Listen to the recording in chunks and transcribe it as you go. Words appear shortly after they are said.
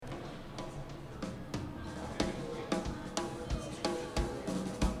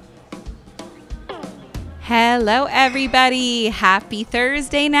Hello, everybody. Happy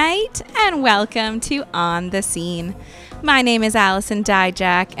Thursday night and welcome to On the Scene. My name is Allison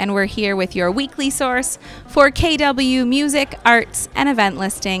Dijak, and we're here with your weekly source for KW music, arts, and event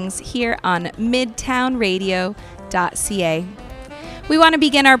listings here on midtownradio.ca. We want to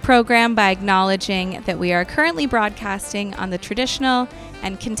begin our program by acknowledging that we are currently broadcasting on the traditional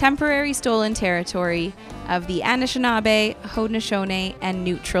and contemporary stolen territory of the Anishinaabe, Haudenosaunee, and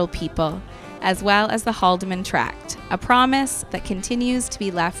Neutral people, as well as the Haldeman Tract, a promise that continues to be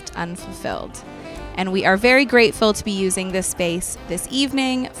left unfulfilled. And we are very grateful to be using this space this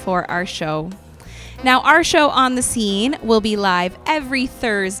evening for our show. Now, our show On the Scene will be live every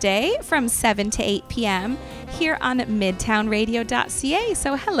Thursday from 7 to 8 p.m. here on midtownradio.ca.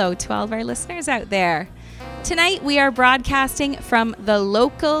 So hello to all of our listeners out there. Tonight, we are broadcasting from the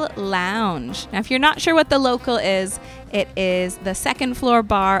Local Lounge. Now, if you're not sure what the Local is, it is the second floor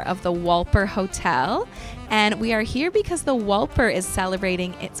bar of the Walper Hotel. And we are here because the Walper is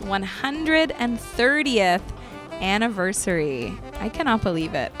celebrating its 130th anniversary. I cannot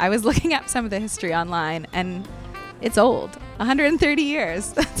believe it. I was looking up some of the history online and it's old. 130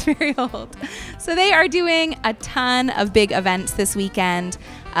 years. That's very old. So they are doing a ton of big events this weekend.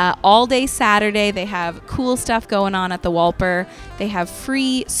 All day Saturday, they have cool stuff going on at the Walper. They have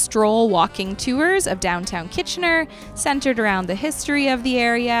free stroll walking tours of downtown Kitchener, centered around the history of the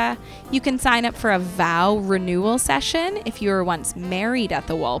area. You can sign up for a vow renewal session if you were once married at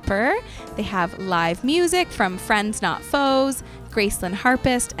the Walper. They have live music from Friends Not Foes, Gracelyn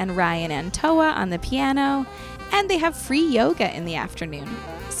Harpist, and Ryan Antoa on the piano. And they have free yoga in the afternoon.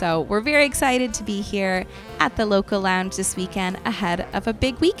 So we're very excited to be here at the Local Lounge this weekend ahead of a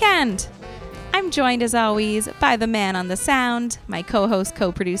big weekend. I'm joined as always by the man on the sound, my co-host,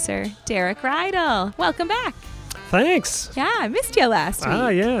 co-producer, Derek Rydell. Welcome back. Thanks. Yeah, I missed you last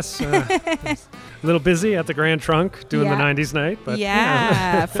week. Yes. A little busy at the Grand Trunk doing the 90s night. But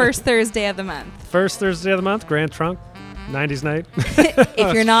First Thursday of the month. First Thursday of the month, Grand Trunk. 90s night.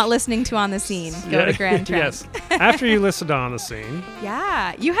 If you're not listening to On the Scene, go to Grand Trunk. Yes. After you listen to On the Scene.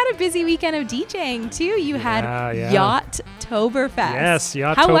 Yeah. You had a busy weekend of DJing, too. You had Yachttoberfest. Yes,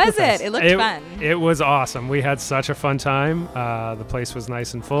 Yachttoberfest. How was it? It looked fun. It was awesome. We had such a fun time. The place was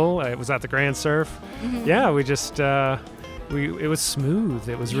nice and full. It was at the Grand Surf. Mm-hmm. Yeah, we just... it was smooth.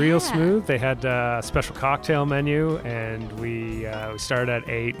 It was real smooth. They had a special cocktail menu, and we started at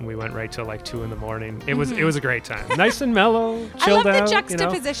 8, and we went right till like 2 in the morning. It was a great time. Nice and mellow, chilled out. I love the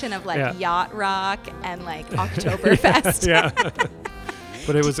juxtaposition of yacht rock and like Oktoberfest. Yeah.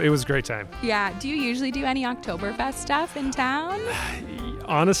 But it was a great time. Yeah. Do you usually do any Oktoberfest stuff in town?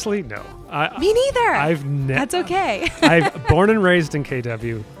 Honestly, no. Me neither. That's okay. I've born and raised in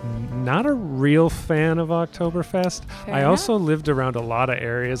KW. Not a real fan of Oktoberfest. I also lived around a lot of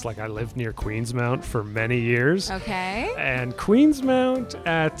areas. Like I lived near Queensmount for many years. Okay. And Queensmount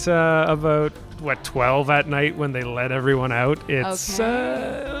at about 12 at night when they let everyone out. It's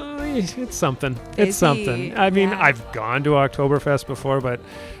something. Busy. It's something. I mean, I've gone to Oktoberfest before, but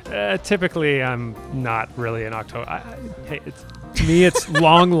typically I'm not really an Oktober. To me, it's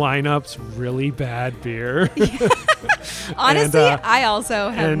long lineups, really bad beer. Honestly, I also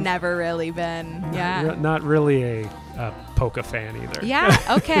have never really been. Not really a polka fan either. Yeah,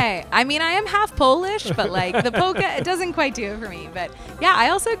 okay. I mean, I am half Polish, but like the polka, it doesn't quite do it for me. But yeah, I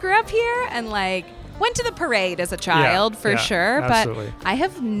also grew up here and like went to the parade as a child for sure. Absolutely. But I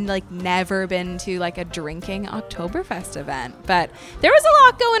have like never been to like a drinking Oktoberfest event. But there was a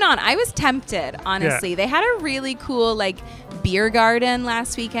lot going on. I was tempted, honestly. Yeah. They had a really cool like beer garden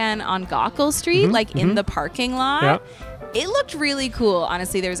last weekend on Gaukel Street, in the parking lot. Yeah. It looked really cool.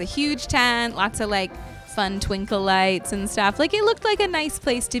 Honestly, there was a huge tent, lots of like fun twinkle lights and stuff. Like it looked like a nice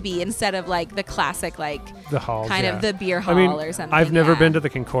place to be instead of like the classic like the halls, kind of the beer hall or something. I've never been to the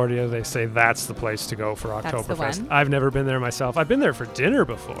Concordia. They say that's the place to go for Oktoberfest. I've never been there myself. I've been there for dinner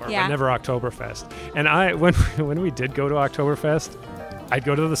before, but never Oktoberfest. And when we did go to Oktoberfest, I'd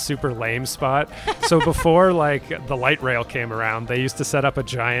go to the super lame spot. So before like the light rail came around, they used to set up a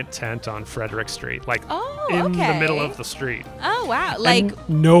giant tent on Frederick Street, like in the middle of the street. Oh wow! Like and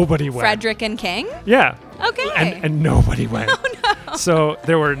nobody went. Frederick and King? Yeah. Okay. And nobody went. Oh no! So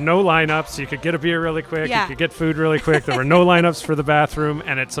there were no lineups. You could get a beer really quick. Yeah. You could get food really quick. There were no lineups for the bathroom,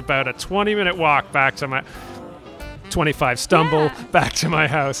 and it's about a 20-minute walk back to my 25 stumble back to my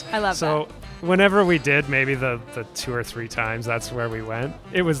house. I love that. So whenever we did, maybe the 2 or 3 times, that's where we went.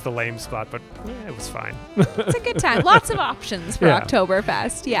 It was the lame spot, but it was fine. It's a good time. Lots of options for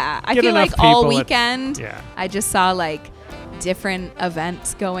Oktoberfest. Yeah. I feel like all weekend, I just saw like different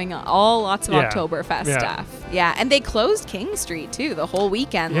events going on, lots of Oktoberfest stuff. Yeah. And they closed King Street too the whole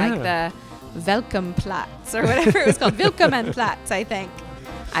weekend. Like Welkomplatz or whatever it was called. Willkommenplatz, I think.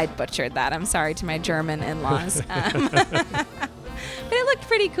 I butchered that. I'm sorry to my German in-laws. But it looked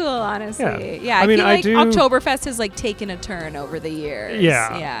pretty cool, honestly. Yeah, I feel like Oktoberfest has like taken a turn over the years.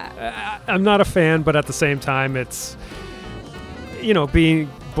 Yeah. I'm not a fan, but at the same time, it's, being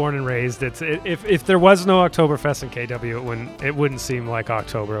born and raised, if there was no Oktoberfest in KW, it wouldn't seem like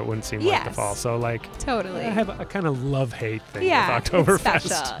October. It wouldn't seem like the fall. So totally, I have a kind of love-hate thing with Oktoberfest. It's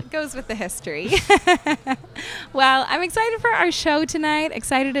special. It goes with the history. Well, I'm excited for our show tonight.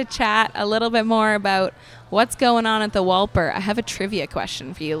 Excited to chat a little bit more about what's going on at the Walper. I have a trivia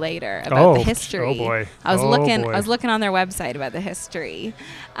question for you later about the history. Oh boy! I was looking on their website about the history.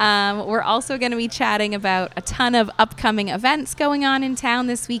 We're also going to be chatting about a ton of upcoming events going on in town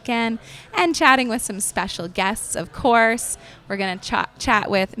this weekend, and chatting with some special guests. Of course, we're going to chat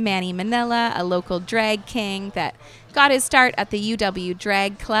with Manny Manila, a local drag king that got his start at the UW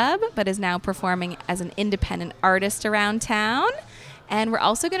Drag Club, but is now performing as an independent artist around town. And we're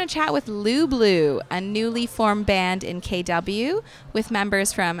also going to chat with Loublu, a newly formed band in KW with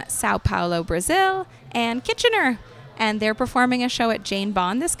members from Sao Paulo, Brazil, and Kitchener. And they're performing a show at Jane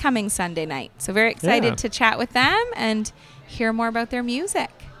Bond this coming Sunday night. So very excited to chat with them and hear more about their music.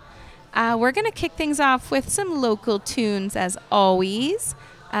 We're going to kick things off with some local tunes as always.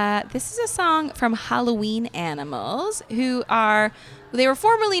 This is a song from Halloween Animals, they were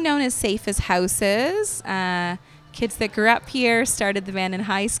formerly known as Safe as Houses. Kids that grew up here, started the band in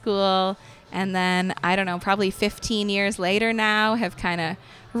high school, and then, I don't know, probably 15 years later now, have kind of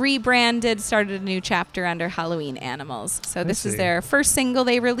rebranded, started a new chapter under Halloween Animals. So this is their first single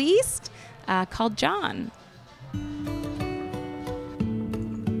they released, called John.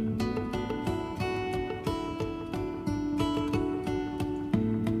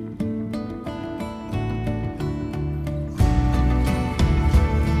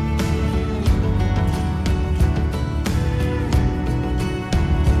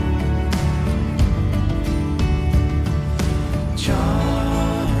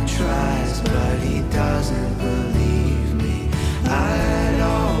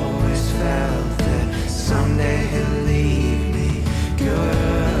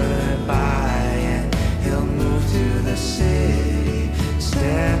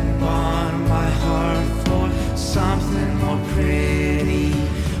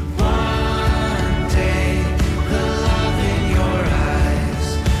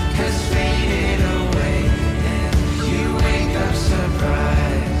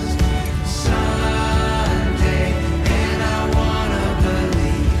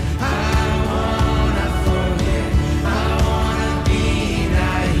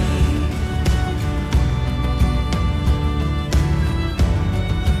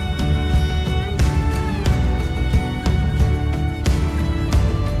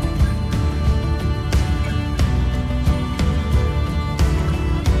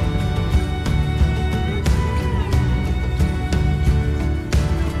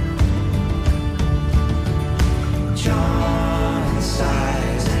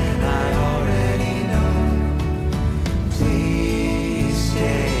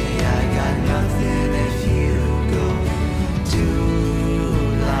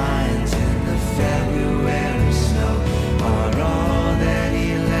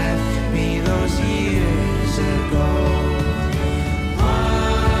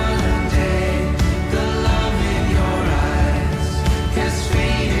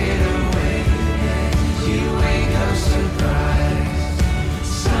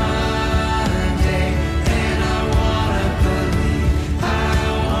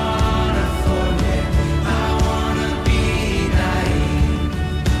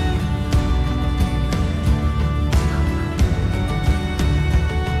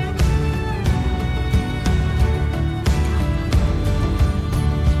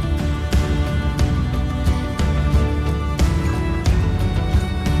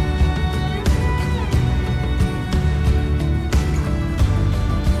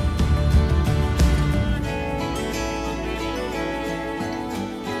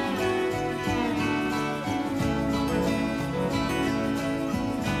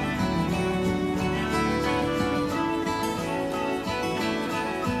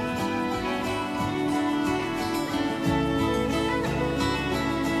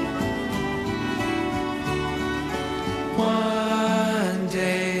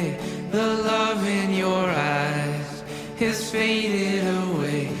 has faded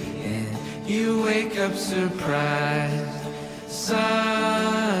away and you wake up surprised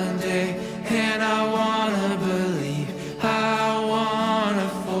Sunday, and I wanna believe, I wanna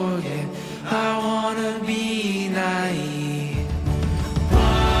forget, I wanna be naive.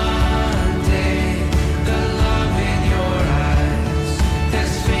 One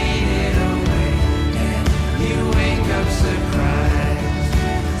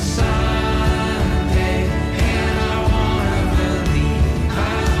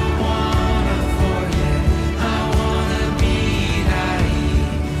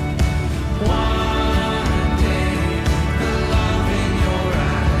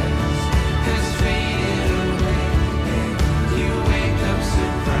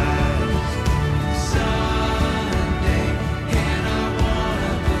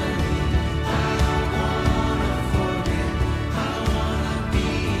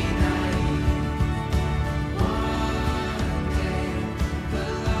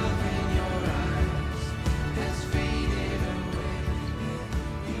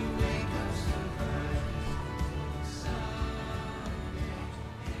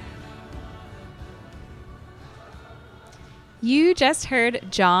You just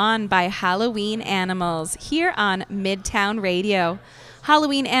heard John by Halloween Animals here on Midtown Radio.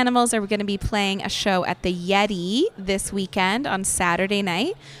 Halloween Animals are going to be playing a show at the Yeti this weekend on Saturday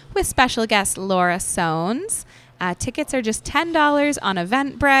night with special guest Laura Soanes. Tickets are just $10 on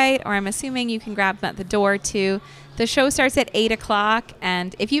Eventbrite, or I'm assuming you can grab them at the door too. The show starts at 8 o'clock,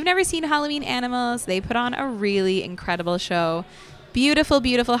 and if you've never seen Halloween Animals, they put on a really incredible show. Beautiful,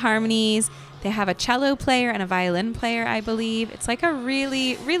 beautiful harmonies. They have a cello player and a violin player, I believe. It's like a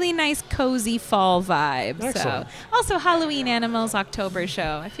really, really nice, cozy fall vibe. Excellent. So, also Halloween Animals October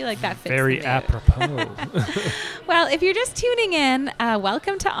show. I feel like that fits very the mood. apropos. Well, if you're just tuning in,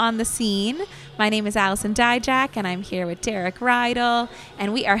 welcome to On the Scene. My name is Allison Dijak, and I'm here with Derek Rydell,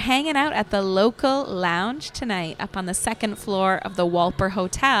 and we are hanging out at the Local Lounge tonight up on the second floor of the Walper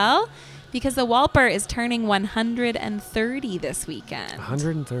Hotel, because the Walper is turning 130 this weekend.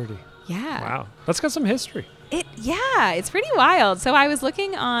 130. Yeah. Wow. That's got some history. It's pretty wild. So I was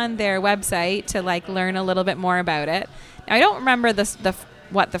looking on their website to learn a little bit more about it. Now, I don't remember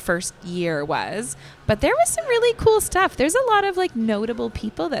what the first year was, but there was some really cool stuff. There's a lot of notable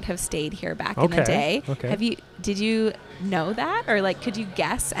people that have stayed here back in the day. Okay. Did you know that, or could you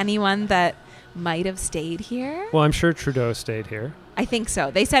guess anyone that might have stayed here? Well, I'm sure Trudeau stayed here. I think so.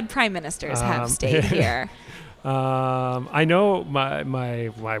 They said prime ministers have stayed here. I know my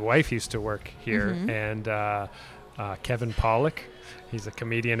wife used to work here, and Kevin Pollak, he's a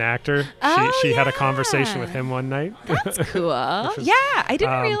comedian actor. She had a conversation with him one night. That's cool. I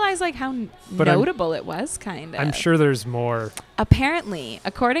didn't realize how notable it was, kind of. I'm sure there's more. Apparently,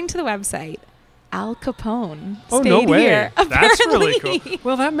 according to the website, Al Capone Oh, stayed no way. here. That's really cool.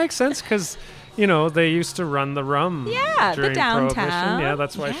 Well, that makes sense because they used to run the rum during the downtown. Prohibition. Yeah,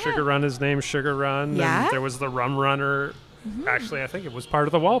 that's why Sugar Run is named Sugar Run. Yeah. And there was the Rum Runner. Mm-hmm. Actually, I think it was part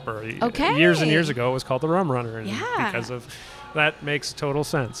of the Walper. Okay. Years and years ago, it was called the Rum Runner. And Yeah. because of that makes total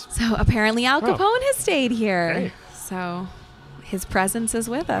sense. So apparently Al Capone has stayed here. Hey. So his presence is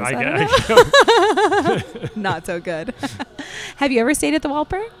with us. I don't know. Not so good. Have you ever stayed at the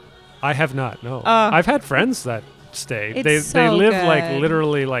Walper? I have not, no. I've had friends that stayed. They so live good.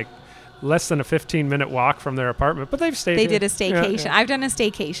 literally less than a 15-minute walk from their apartment, but they've stayed They here. did a staycation. Yeah. I've done a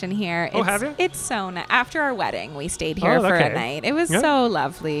staycation here. Have you? It's so nice. After our wedding, we stayed here for a night. It was so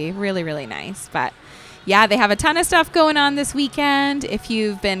lovely. Really, really nice. But yeah, they have a ton of stuff going on this weekend. If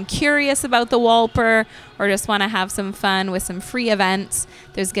you've been curious about the Walper or just want to have some fun with some free events,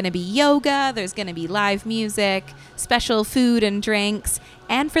 there's going to be yoga, there's going to be live music, special food and drinks.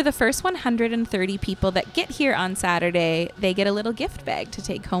 And for the first 130 people that get here on Saturday, they get a little gift bag to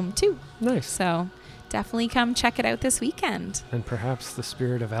take home too. Nice. So definitely come check it out this weekend. And perhaps the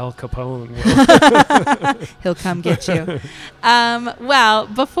spirit of Al Capone will. He'll come get you. Well,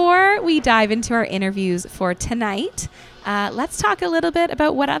 before we dive into our interviews for tonight, let's talk a little bit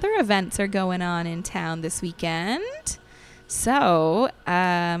about what other events are going on in town this weekend. So,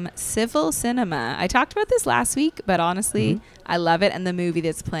 Civil Cinema. I talked about this last week, but honestly, I love it. And the movie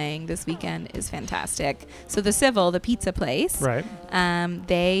that's playing this weekend is fantastic. So the Civil, the pizza place, right?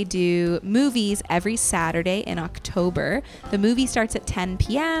 They do movies every Saturday in October. The movie starts at 10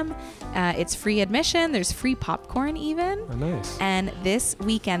 p.m. It's free admission. There's free popcorn even. Oh, nice. And this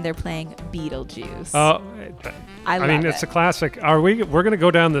weekend they're playing Beetlejuice. Oh, I mean, it's a classic. We're going to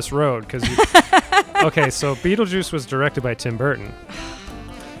go down this road because okay, so Beetlejuice was directed by Tim Burton.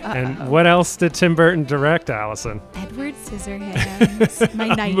 And what else did Tim Burton direct, Allison? Edward Scissorhands, my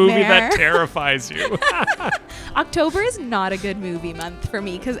nightmare. A movie that terrifies you. October is not a good movie month for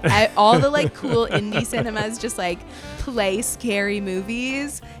me because all the cool indie cinemas just play scary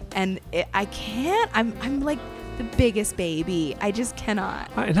movies, and I can't. I'm like the biggest baby. I just cannot.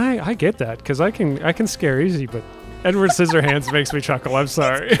 And I get that because I can scare easy, but Edward Scissorhands makes me chuckle. I'm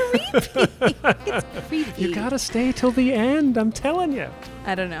sorry. It's creepy. You gotta stay till the end. I'm telling you.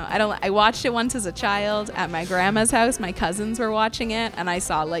 I don't know. I watched it once as a child at my grandma's house. My cousins were watching it, and I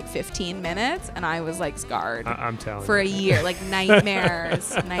saw 15 minutes, and I was scarred. I'm telling for you. a year,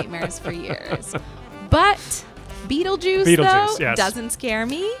 nightmares for years. But Beetlejuice though, yes. doesn't scare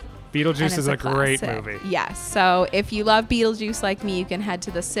me. Beetlejuice is a great movie. Yes. So if you love Beetlejuice like me, you can head to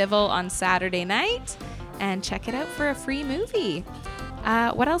the Civil on Saturday night and check it out for a free movie.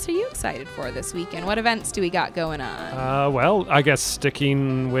 What else are you excited for this weekend? What events do we got going on? Well, I guess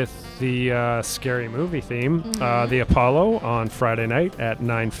sticking with the scary movie theme, the Apollo on Friday night at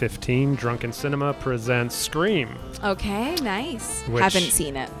 9:15, Drunken Cinema presents Scream. Okay, nice. Haven't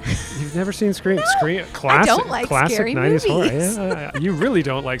seen it. You've never seen Scream? No, Scream, classic, I don't like classic scary 90s movies. horror. Yeah, you really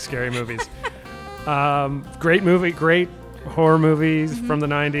don't like scary movies. Great movie, great horror movies from the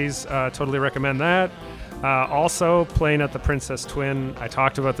 90s. Totally recommend that. Also playing at the Princess Twin, I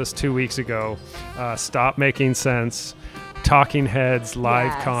talked about this 2 weeks ago, Stop Making Sense, Talking Heads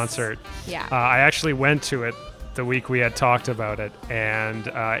live concert. Yeah. I actually went to it the week we had talked about it, and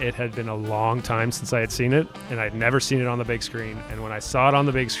it had been a long time since I had seen it, and I'd never seen it on the big screen. And when I saw it on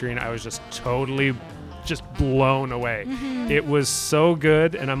the big screen, I was just totally just blown away. It was so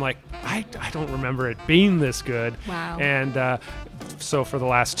good, and I'm like, I don't remember it being this good. Wow. And so for the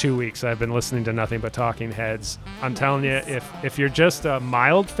last 2 weeks, I've been listening to nothing but Talking Heads. I'm telling you, if you're just a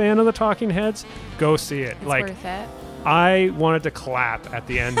mild fan of the Talking Heads, go see it. It's worth it. I wanted to clap at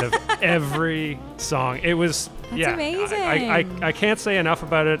the end of every song. It was amazing. I can't say enough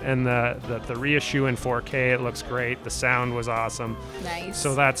about it. And the reissue in 4K, it looks great. The sound was awesome. Nice.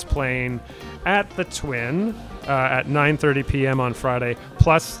 So that's playing at the Twin at 9:30 p.m. on Friday.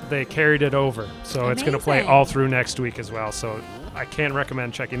 Plus they carried it over, so it's going to play all through next week as well. So I can't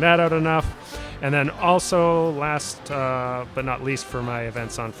recommend checking that out enough. And then also last but not least for my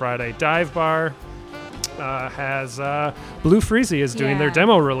events on Friday, Dive Bar has Blue Freezy is doing their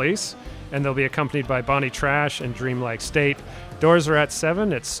demo release, and they'll be accompanied by Bonnie Trash and Dreamlike State. Doors are at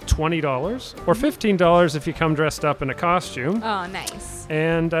 7. It's $20 or $15 if you come dressed up in a costume. Oh, nice.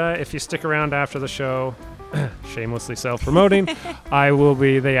 And if you stick around after the show, shamelessly self-promoting,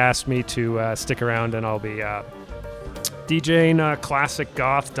 they asked me to stick around, and I'll be DJing classic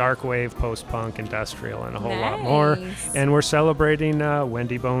goth, dark wave, post-punk, industrial, and a whole lot more. And we're celebrating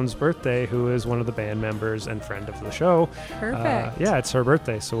Wendy Bones' birthday, who is one of the band members and friend of the show. Perfect. It's her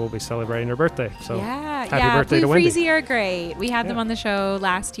birthday, so we'll be celebrating her birthday. So happy birthday Blue to Wendy. Freezy are great. We had them on the show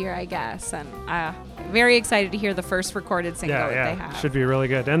last year, I guess, and very excited to hear the first recorded single that they have. Should be really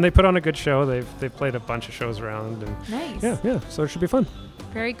good. And they put on a good show. They've played a bunch of shows around. And nice. So it should be fun.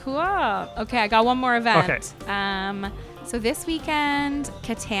 Very cool. Okay, I got one more event. Okay. So this weekend,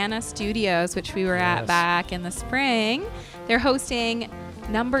 Katana Studios, which we were at back in the spring, they're hosting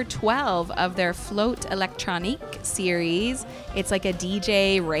number 12 of their Float Electronique series. It's like a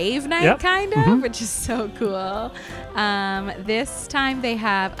DJ rave night kind of, which is so cool. This time they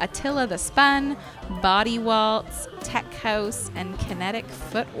have Attila the Spun, Body Waltz, Tech House, and Kinetic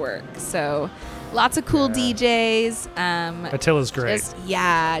Footwork. So lots of cool DJs. Attila's great.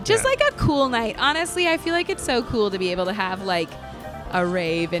 Just like a cool night. Honestly, I feel like it's so cool to be able to have like a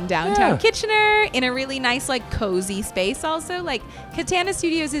rave in downtown Kitchener in a really nice, like, cozy space also. Like, Katana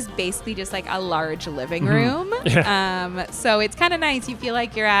Studios is basically just like a large living room. So it's kind of nice. You feel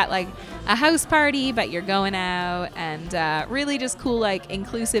like you're at like a house party, but you're going out, and really just cool, like,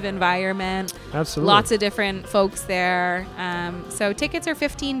 inclusive environment. Absolutely. Lots of different folks there. So tickets are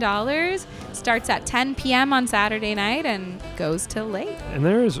 $15. Starts at 10 p.m. on Saturday night and goes till late.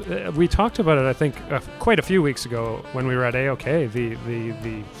 And we talked about it, I think, quite a few weeks ago when we were at AOK,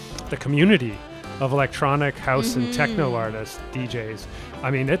 the community of electronic house and techno artists, DJs. I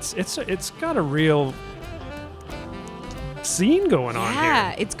mean, it's got a real scene going on here.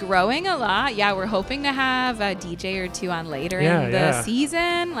 Yeah, it's growing a lot. Yeah, we're hoping to have a DJ or two on later in the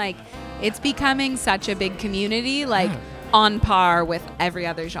season. Like, it's becoming such a big community, like on par with every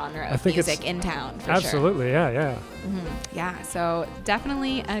other genre of music in town. For absolutely, sure. Yeah. So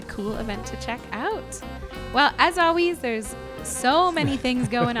definitely a cool event to check out. Well, as always, there's so many things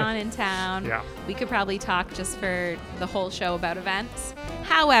going on in town. We could probably talk just for the whole show about events.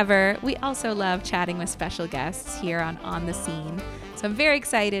 However, we also love chatting with special guests here on The Scene. So I'm very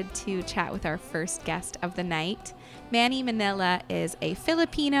excited to chat with our first guest of the night. Manny Manila is a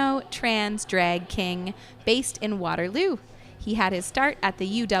Filipino trans drag king based in Waterloo. He had his start at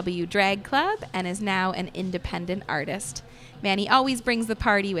the UW Drag Club and is now an independent artist. Manny always brings the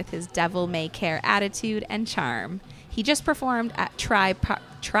party with his devil may care attitude and charm. He just performed at Tri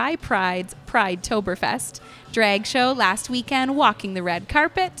Pride's Pridetoberfest drag show last weekend, walking the red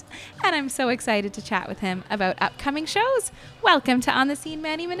carpet, and I'm so excited to chat with him about upcoming shows. Welcome to On the Scene,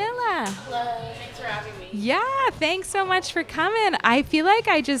 Manny Manila. Hello, thanks for having me. Yeah, thanks so much for coming. I feel like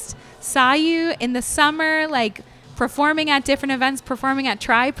I just saw you in the summer, like, performing at different events, performing at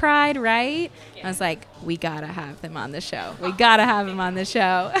Tri Pride, right? Yeah. I was like, we gotta have him on the show. We gotta have him on the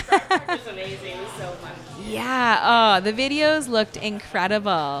show. It was amazing. It was so fun. Yeah. Oh, the videos looked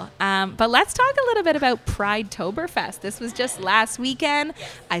incredible. But let's talk a little bit about Pridetoberfest. This was just last weekend.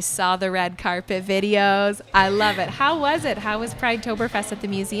 Yes. I saw the red carpet videos. I love it. How was it? How was Pridetoberfest at the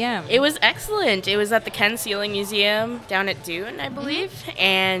museum? It was excellent. It was at the Ken Sealing Museum down at Dune, I believe.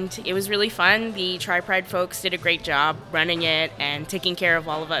 And it was really fun. The Tri Pride folks did a great job running it and taking care of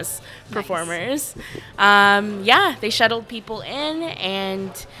all of us performers. They shuttled people in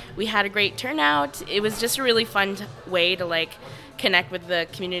and we had a great turnout. It was just a really fun way to, like, connect with the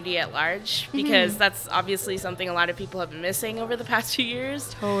community at large, because that's obviously something a lot of people have been missing over the past few years.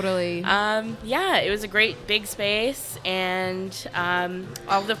 Totally. Yeah, it was a great big space, and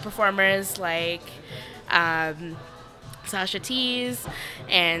all the performers like Sasha Tees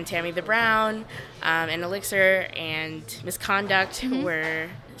and Tammy the Brown and Elixir and Misconduct were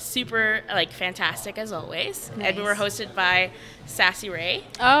super fantastic as always. Nice. And we were hosted by Sassy Ray.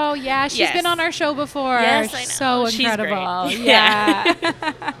 Oh yeah, she's been on our show before. Yes, I know. So She's incredible. great. Yeah.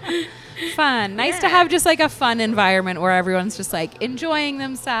 Fun. Nice to have just like a fun environment where everyone's just like enjoying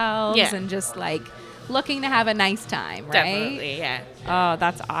themselves and just like looking to have a nice time, right? Definitely, yeah. Oh,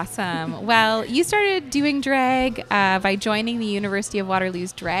 that's awesome. Well, you started doing drag by joining the University of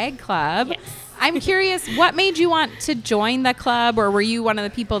Waterloo's drag club. Yes. I'm curious, what made you want to join the club, or were you one of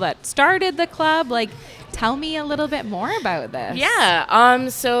the people that started the club? Like, tell me a little bit more about this. Yeah.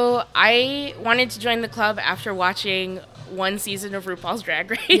 So I wanted to join the club after watching one season of RuPaul's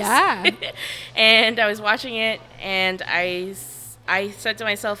Drag Race. Yeah. And I was watching it, and I said to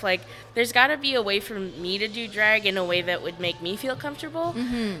myself, like, there's got to be a way for me to do drag in a way that would make me feel comfortable.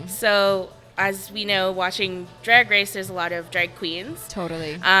 So as we know, watching Drag Race, there's a lot of drag queens.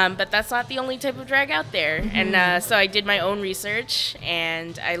 Totally. But that's not the only type of drag out there. And so I did my own research,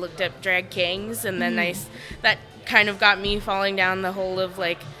 and I looked up drag kings, and then that kind of got me falling down the hole of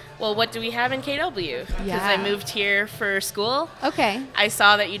like, well, what do we have in KW? Because I moved here for school. Okay. I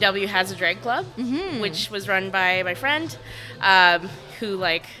saw that UW has a drag club, which was run by my friend, who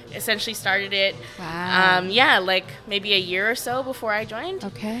like essentially started it. Wow. Like maybe a year or so before I joined.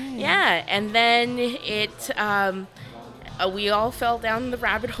 Okay. Yeah, and then we all fell down the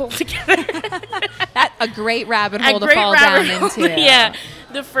rabbit hole together. That's a great rabbit hole to fall down into. Yeah.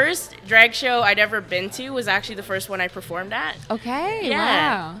 The first drag show I'd ever been to was actually the first one I performed at. Okay.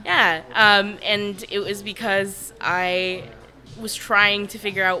 Yeah. Wow. Yeah. And it was because I was trying to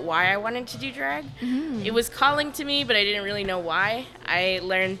figure out why I wanted to do drag. It was calling to me, but I didn't really know why. I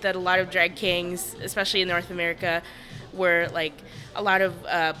learned that a lot of drag kings, especially in North America, were like a lot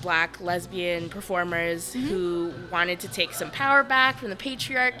of black lesbian performers who wanted to take some power back from the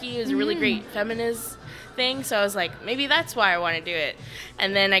patriarchy. It was a really great feminist thing. So I was like, maybe that's why I want to do it.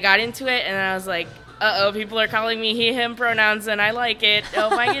 And then I got into it, and I was like, uh-oh, people are calling me he, him pronouns, and I like it.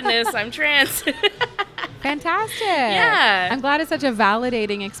 Oh my goodness, I'm trans. Fantastic. Yeah. I'm glad it's such a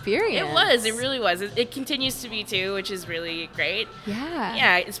validating experience. It was. It really was. It continues to be, too, which is really great. Yeah.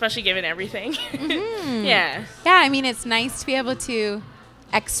 Yeah, especially given everything. Yeah. Yeah, I mean, it's nice to be able to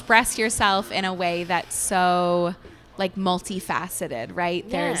express yourself in a way that's so, like, multifaceted, right?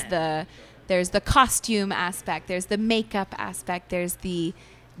 Yeah. There's the costume aspect. There's the makeup aspect. There's the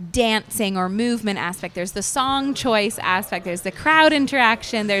dancing or movement aspect. There's the song choice aspect. There's the crowd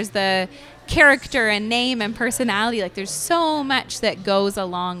interaction. There's the character and name and personality. Like, there's so much that goes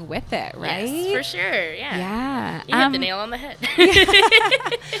along with it, right? Yes, for sure. Yeah. Yeah. You hit the nail on the head.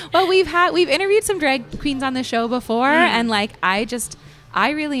 Well, we've interviewed some drag queens on the show before, and like I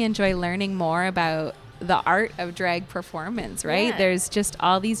really enjoy learning more about the art of drag performance, right? Yeah. There's just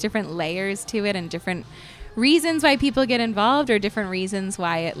all these different layers to it and different reasons why people get involved, or different reasons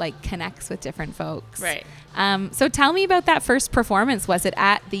why it like connects with different folks. Right. So tell me about that first performance. Was it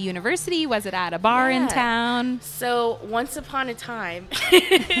at the university? Was it at a bar in town? So once upon a time,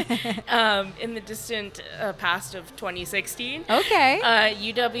 in the distant past of 2016, Okay.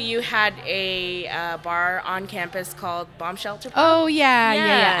 UW had a bar on campus called Bomb Shelter Pub. Oh yeah.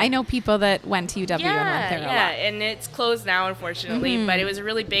 Yeah. I know people that went to UW and went there a lot. And it's closed now, unfortunately, but it was a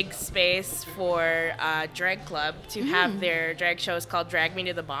really big space for drag club to have their drag shows called Drag Me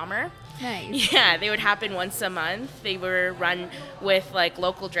to the Bomber. Nice. Yeah, they would happen once a month. They were run with like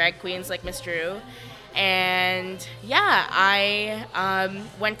local drag queens like Miss Drew. And yeah, I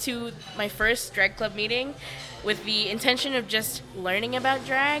went to my first drag club meeting with the intention of just learning about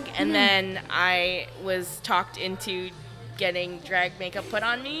drag, and then I was talked into getting drag makeup put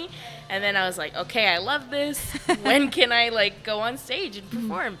on me, and then I was like, okay, I love this. When can I like go on stage and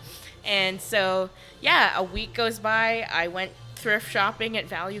perform? And so yeah, a week goes by. I went thrift shopping at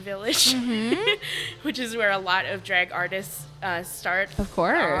Value Village, which is where a lot of drag artists start Of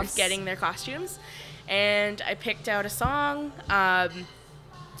course. getting their costumes. And I picked out a song by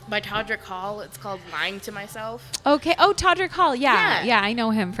Todrick Hall. It's called Lying to Myself. Okay. Oh, Todrick Hall. Yeah. Yeah. Yeah, I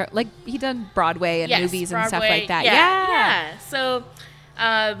know him for like he done Broadway and Yes, movies and stuff Broadway. like that. Yeah. So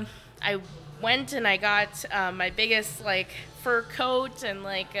I went and I got my biggest like fur coat and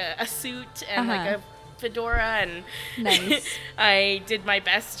like a suit and like a fedora, and Nice. I did my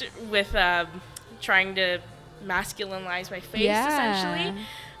best with trying to masculinize my face, essentially.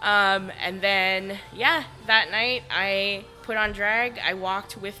 And then, yeah, that night I put on drag, I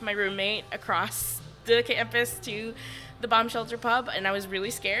walked with my roommate across the campus to the bomb shelter pub, and I was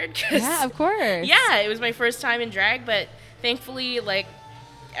really scared. Yeah, of course. Yeah, it was my first time in drag, but thankfully, like,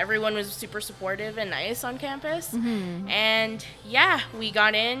 everyone was super supportive and nice on campus. And yeah, we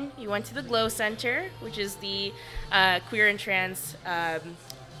got in. We went to the Glow Center, which is the queer and trans a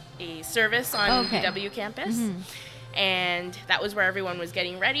service on UW campus. And that was where everyone was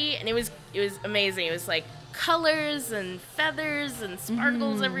getting ready, and it was amazing. It was like colors and feathers and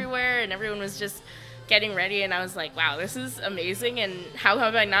sparkles everywhere, and everyone was just getting ready, and I was like, wow, this is amazing, and how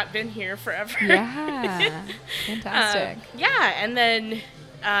have I not been here forever? Yeah. Fantastic. Yeah, and then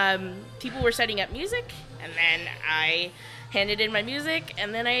people were setting up music, and then I handed in my music,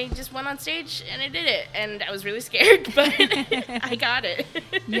 and then I just went on stage and I did it, and I was really scared, but I got it.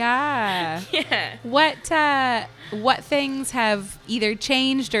 Yeah. Yeah. What things have either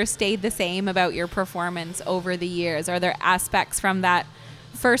changed or stayed the same about your performance over the years? Are there aspects from that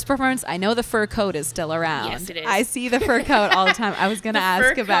first performance? I know the fur coat is still around. Yes, it is. I see the fur coat all the time. I was going to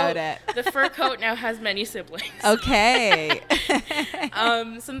ask about it. The fur coat now has many siblings. Okay.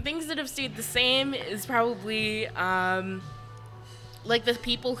 Some things that have stayed the same is probably like the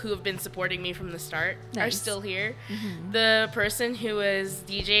people who have been supporting me from the start are still here. The person who was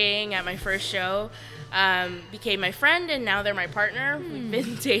DJing at my first show became my friend, and now they're my partner. We've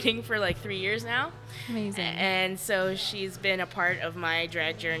been dating for like 3 years now. Amazing. And so she's been a part of my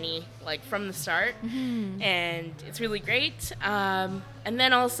drag journey like from the start, and it's really great. And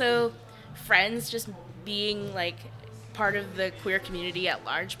then also friends, just being like part of the queer community at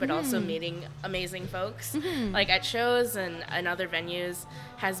large, but also meeting amazing folks like at shows and other venues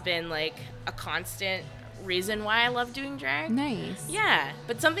has been like a constant reason why I love doing drag. Nice. Yeah,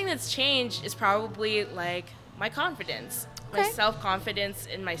 but something that's changed is probably like my confidence, my self-confidence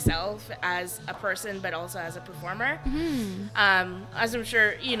in myself as a person, but also as a performer. As I'm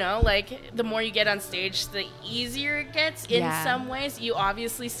sure you know, like the more you get on stage, the easier it gets. In some ways, you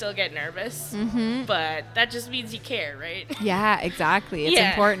obviously still get nervous, but that just means you care, right? Yeah, exactly. It's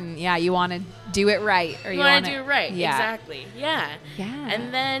important. Yeah, you want to do it right, or you want to do it right. Yeah. Exactly. Yeah.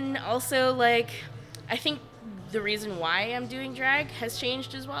 And then also, like, I think the reason why I'm doing drag has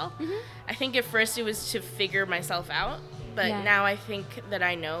changed as well. I think at first it was to figure myself out, but now I think that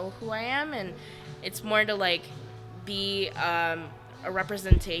I know who I am, and it's more to like be a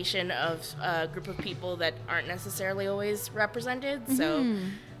representation of a group of people that aren't necessarily always represented. So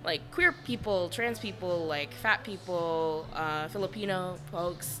like queer people, trans people, like fat people, Filipino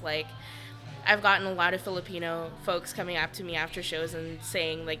folks, like I've gotten a lot of Filipino folks coming up to me after shows and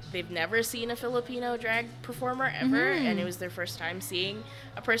saying like they've never seen a Filipino drag performer ever, and it was their first time seeing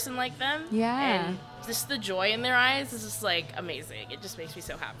a person like them. Yeah. And just the joy in their eyes is just like amazing. It just makes me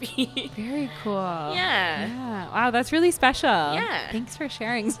so happy. Very cool. Yeah. Wow, that's really special. Yeah. Thanks for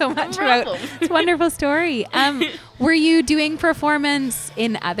sharing so much No about problem. it's a wonderful story. Were you doing performance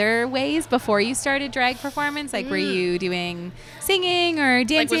in other ways before you started drag performance? Like, were you doing singing or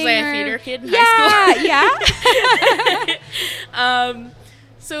dancing? Like, was I a theater kid in high school? Yeah.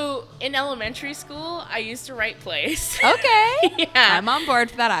 So in elementary school, I used to write plays. Okay. Yeah. I'm on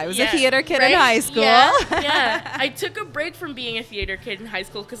board for that. I was a theater kid in high school. Yeah. I took a break from being a theater kid in high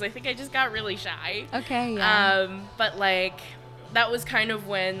school because I think I just got really shy. Okay. Yeah. But like that was kind of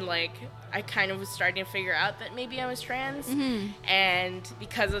when like I kind of was starting to figure out that maybe I was trans, and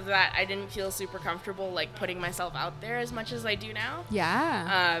because of that, I didn't feel super comfortable like putting myself out there as much as I do now.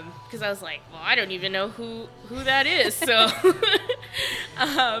 Yeah. Because I was like, well, I don't even know who that is. So,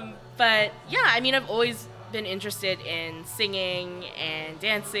 but yeah, I mean, I've always been interested in singing and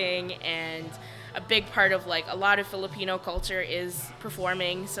dancing, and a big part of like a lot of Filipino culture is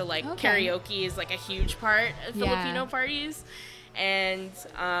performing. So like karaoke is like a huge part of Filipino parties. And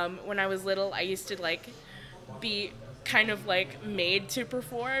when I was little, I used to like be kind of like made to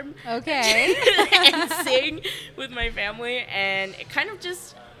perform and sing with my family, and it kind of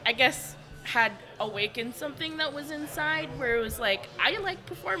just, I guess, had awakened something that was inside where it was like, I like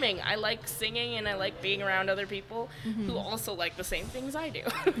performing, I like singing, and I like being around other people who also like the same things I do.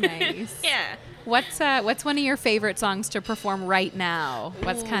 Nice. Yeah. What's one of your favorite songs to perform right now?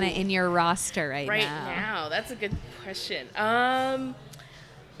 What's kind of in your roster right now? Right now, that's a good question. Have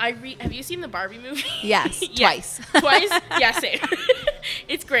you seen the Barbie movie? Yes, Yeah. twice. Twice? Yeah, same.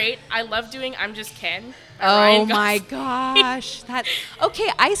 It's great. I love doing I'm Just Ken. Oh my gosh. Okay,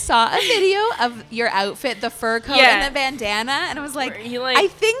 I saw a video of your outfit, the fur coat and the bandana, and I was like, I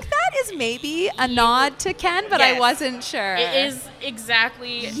think that is maybe a nod to Ken, but I wasn't sure. It is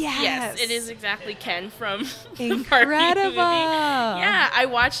exactly it is exactly Ken from the Barbie movie. Yeah, I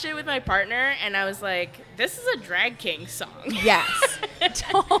watched it with my partner and I was like, this is a drag king song. Yes.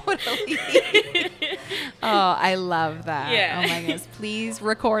 Totally. Oh, I love that. Yeah. Oh my goodness. Please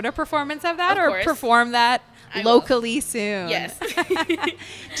record a performance of that, of or course. Perform that locally soon. Yes.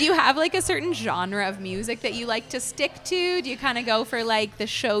 Do you have like a certain genre of music that you like to stick to? Do you kind of go for like the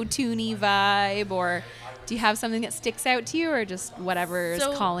show tuney vibe, or do you have something that sticks out to you, or just whatever is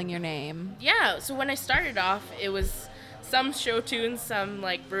calling your name? Yeah. So when I started off, it was some show tunes, some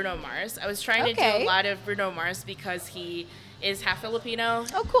like Bruno Mars. I was trying to do a lot of Bruno Mars because he is half Filipino.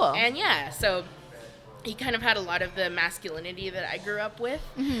 Oh, cool. And so he kind of had a lot of the masculinity that I grew up with.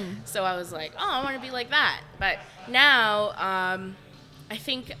 Mm-hmm. So I was like, I want to be like that. But now I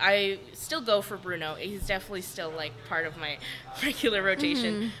think I still go for Bruno. He's definitely still like part of my regular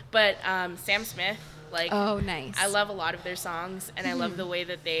rotation. Mm-hmm. But Sam Smith, like, oh, nice. I love a lot of their songs, and I love the way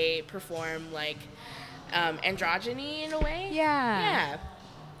that they perform like androgyny in a way. Yeah.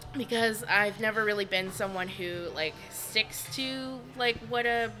 Because I've never really been someone who like sticks to like what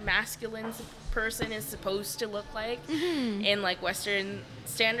a masculine person is supposed to look like in like Western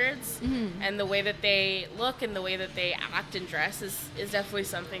standards, and the way that they look and the way that they act and dress is definitely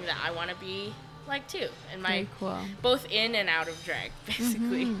something that I want to be like too, and my both in and out of drag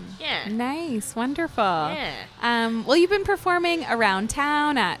basically. Yeah. Nice. Wonderful. Yeah. Well, you've been performing around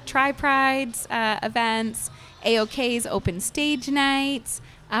town at Tri-Pride's events, AOK's open stage nights.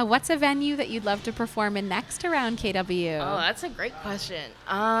 What's a venue that you'd love to perform in next around KW? Oh, that's a great question.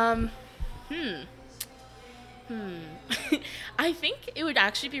 I think it would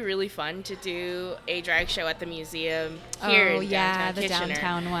actually be really fun to do a drag show at the museum here in downtown Kitchener.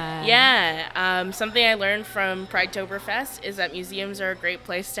 Downtown one. Yeah. Something I learned from Pridetoberfest is that museums are a great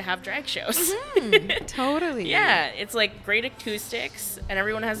place to have drag shows. Totally. Yeah. It's like great acoustics and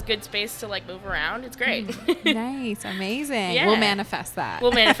everyone has good space to like move around. It's great. Nice. Amazing. Yeah. We'll manifest that.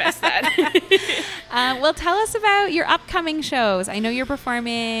 Well, tell us about your upcoming shows. I know you're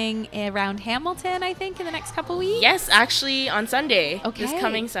performing around Hamilton, I think, in the next couple weeks. Yes, actually on Sunday. Okay. This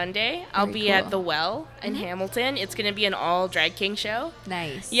coming Sunday, I'll be at the Well in Hamilton. It's going to be an all drag king show.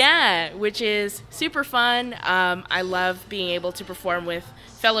 Nice. Yeah, which is super fun. I love being able to perform with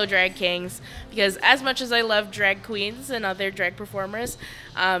fellow drag kings because as much as I love drag queens and other drag performers,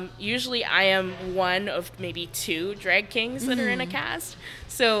 usually I am one of maybe 2 drag kings that are in a cast.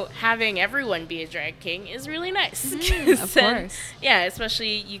 So having everyone be a drag king is really nice. Of course. Yeah,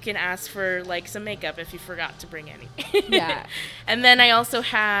 especially you can ask for like some makeup if you forgot to bring any. Yeah. And then I also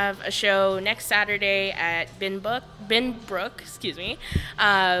have a show next Saturday at Binbrook,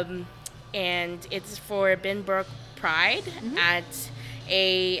 and it's for Binbrook Pride at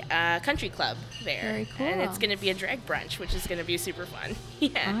a country club there. Very cool. And it's going to be a drag brunch, which is going to be super fun.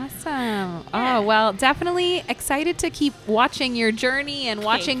 Yeah. Awesome. Yeah. Oh, well, definitely excited to keep watching your journey and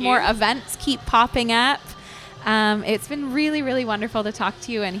watching more events keep popping up. It's been really, really wonderful to talk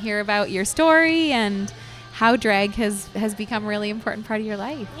to you and hear about your story and how drag has become a really important part of your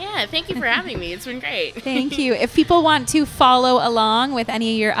life. Yeah, thank you for having me. It's been great. Thank you. If people want to follow along with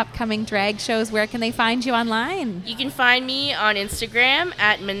any of your upcoming drag shows, where can they find you online? You can find me on Instagram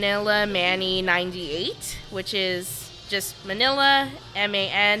at Manila Manny 98, which is just Manila,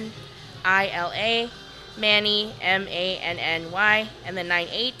 Manila, Manny, Manny, and then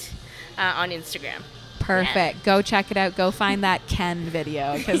 98 on Instagram. Perfect. Yeah. Go check it out. Go find that Ken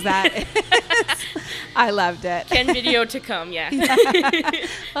video because that I loved it. Ken video to come, yeah.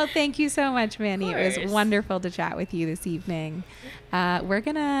 Well, thank you so much, Manny. It was wonderful to chat with you this evening. We're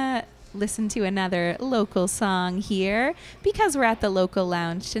going to listen to another local song here. Because we're at the Local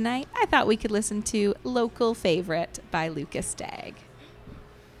Lounge tonight, I thought we could listen to Local Favorite by Lucas Stagg.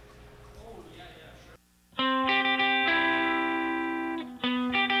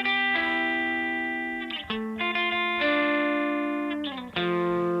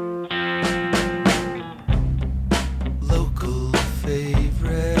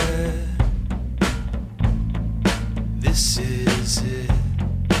 This is it.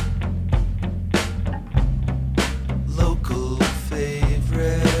 Local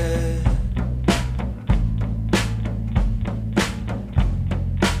favorite.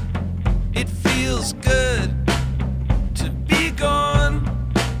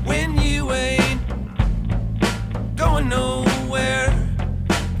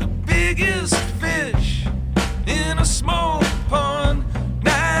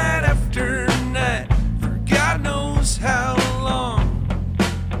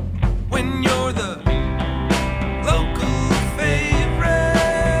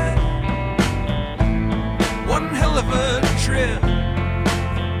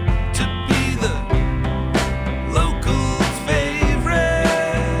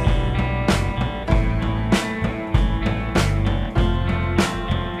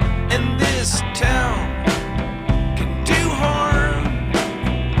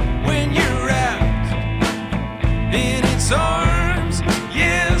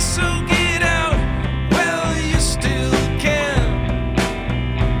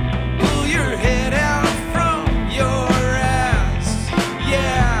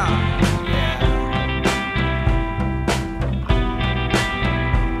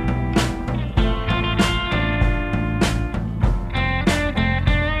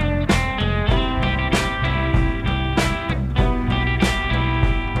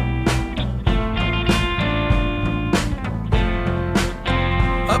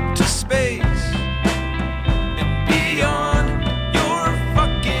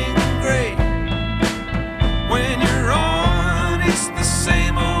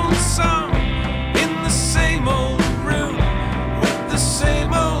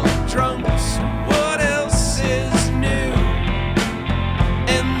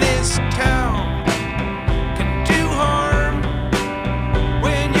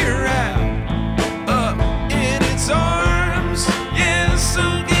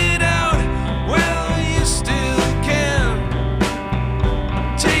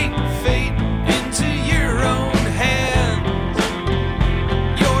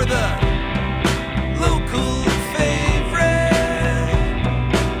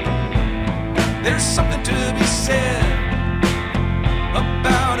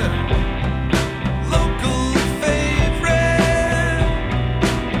 about a local favorite.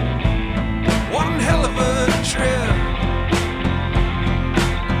 One hell of a trip.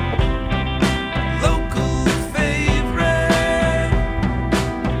 Local favorite.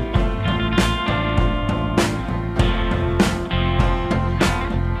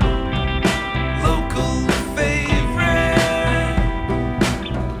 Local favorite.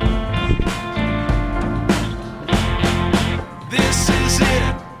 This is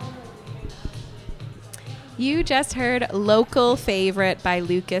it. You just heard Local Favorite by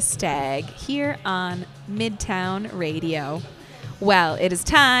Lucas Stagg here on Midtown Radio. Well, it is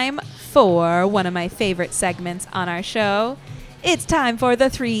time for one of my favorite segments on our show. It's time for the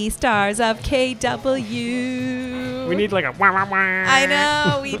 3 stars of KW. We need like a wah, wah, wah. I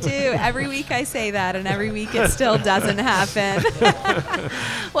know, we do. Every week I say that, and every week it still doesn't happen.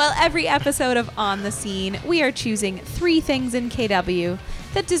 Well, every episode of On the Scene, we are choosing 3 things in KW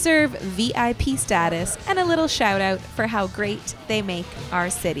that deserve VIP status and a little shout out for how great they make our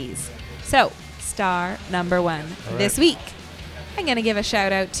cities. So, star number 1 right. this week, I'm going to give a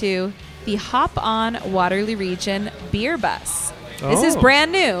shout out to the Hop On Waterloo Region Beer Bus. This is Oh.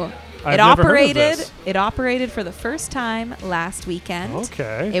 brand new. I've never heard of this. It operated for the first time last weekend.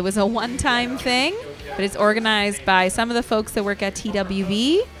 Okay. It was a one-time thing, but it's organized by some of the folks that work at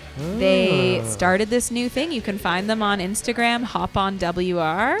TWB. They started this new thing. You can find them on Instagram, Hop On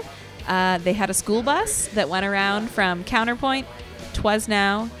WR. They had a school bus that went around from Counterpoint, Twas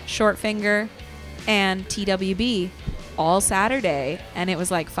Now, Short Finger, and TWB all Saturday, and it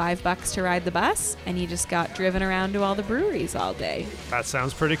was like $5 to ride the bus, and you just got driven around to all the breweries all day. That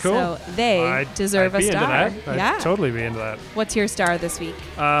sounds pretty cool. So they deserve I'd a be star. Into that. Yeah. I'd totally be into that. What's your star this week?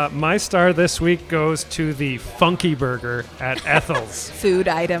 My star this week goes to the Funky Burger at Ethel's. Food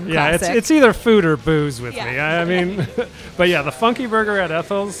item. Yeah, classic. it's either food or booze with Yeah. me. I mean, but yeah, the Funky Burger at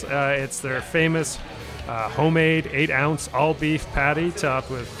Ethel's, it's their famous homemade 8-ounce all-beef patty topped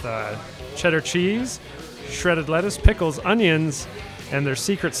with cheddar cheese, shredded lettuce, pickles, onions, and their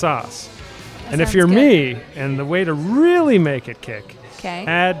secret sauce. And if sounds you're good. me, and the way to really make it kick, Okay.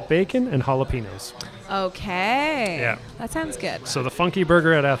 add bacon and jalapenos. Okay. Yeah. That sounds good. So the Funky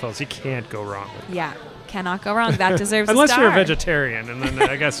Burger at Ethel's, you can't go wrong with it. Yeah. Cannot go wrong. That deserves a Unless star. you're a vegetarian, and then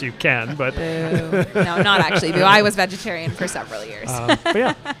I guess you can, but... Boo. No, not actually. Boo. I was vegetarian for several years. But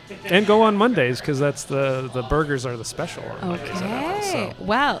yeah, and go on Mondays because that's the burgers are the special on Mondays at Ethel's, Okay. so.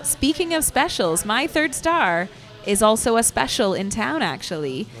 Well, speaking of specials, my 3rd star is also a special in town,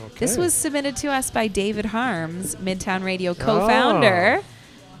 actually. This Okay. was submitted to us by David Harms, Midtown Radio co-founder.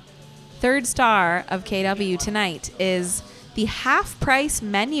 3rd star of KW tonight is the half-price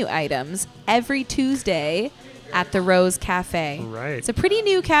menu items every Tuesday at the Rose Cafe. Right. It's a pretty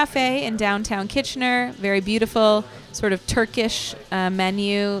new cafe in downtown Kitchener. Very beautiful, sort of Turkish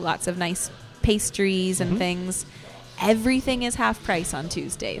menu. Lots of nice pastries and things. Everything is half price on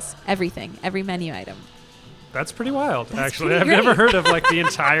Tuesdays. Everything. Every menu item. That's pretty wild, actually. pretty I've never great. heard of like the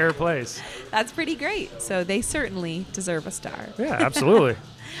entire place. That's pretty great. So they certainly deserve a star. Yeah, absolutely.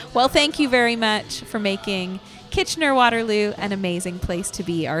 Well, thank you very much for making Kitchener-Waterloo an amazing place to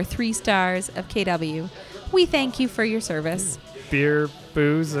be. Our 3 stars of KW. We thank you for your service. Beer,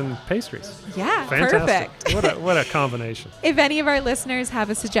 booze, and pastries. Yeah, Fantastic. perfect. What a combination. If any of our listeners have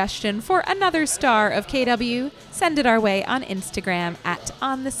a suggestion for another star of KW, send it our way on Instagram at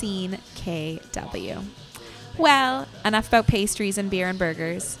OnTheSceneKW. Well, enough about pastries and beer and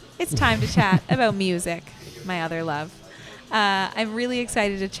burgers. It's time to chat about music, my other love. I'm really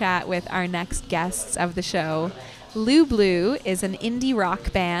excited to chat with our next guests of the show. Loublu is an indie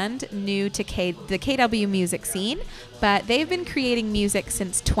rock band new to the KW music scene, but they've been creating music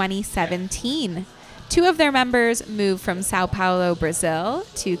since 2017. 2 of their members moved from Sao Paulo, Brazil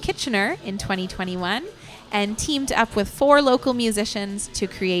to Kitchener in 2021 and teamed up with 4 local musicians to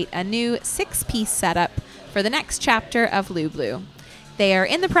create a new 6-piece setup for the next chapter of Loublu. They are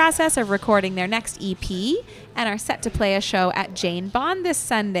in the process of recording their next EP and are set to play a show at Jane Bond this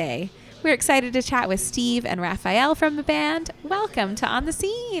Sunday. We're excited to chat with Steve and Raphael from the band. Welcome to On the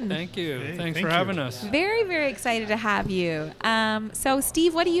Scene. Thank you. Hey, Thanks thank for you. having us. Very, very excited to have you. So,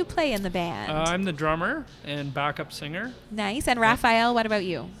 Steve, what do you play in the band? I'm the drummer and backup singer. Nice. And Raphael, what about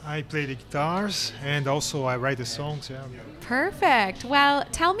you? I play the guitars and also I write the songs. Yeah. Perfect. Well,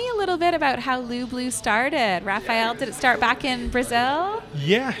 tell me a little bit about how Loublu started. Raphael, did it start back in Brazil?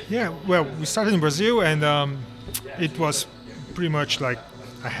 Yeah. Well, we started in Brazil and it was pretty much like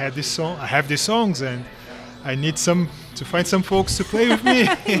I have these songs and I need to find some folks to play with me.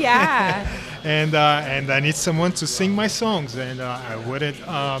 Yeah. and I need someone to sing my songs and I wanted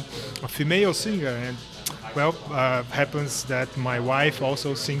a female singer and well, happens that my wife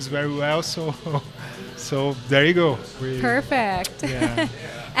also sings very well, so so there you go. Perfect. Yeah.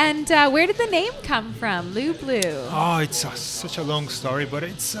 And where did the name come from, Loublu? Oh, it's such a long story, but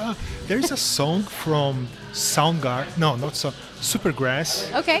it's there is a song from Soundgarden, no, not so,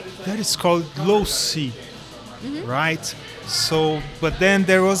 Supergrass. Okay. That is called Low C, right? So, but then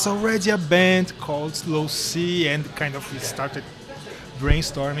there was already a band called Low C, and kind of we started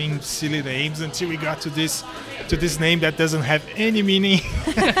brainstorming silly names until we got to this name that doesn't have any meaning.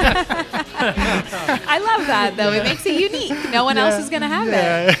 I love that though. It makes it unique. No one else is gonna have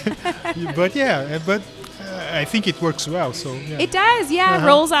it. but I think it works well. So yeah. It does. Yeah,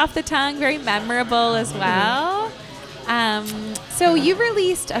 rolls off the tongue. Very memorable as well. So you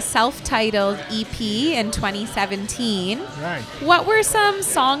released a self-titled EP in 2017. Right. What were some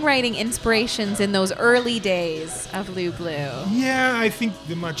songwriting inspirations in those early days of Loublu? Yeah, I think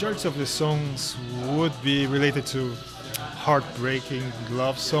the majority of the songs would be related to heartbreaking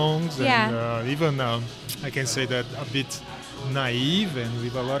love songs, and even I can say that a bit naive and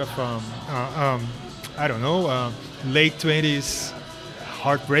with a lot of I don't know, late 20s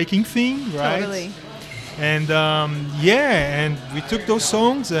heartbreaking thing, right? Totally. And and we took those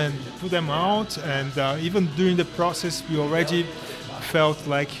songs and put them out, and even during the process we already felt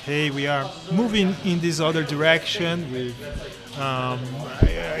like, hey, we are moving in this other direction with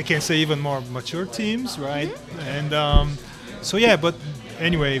I can say even more mature teams, right? And so yeah, but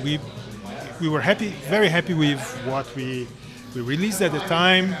anyway, we were very happy with what we released at the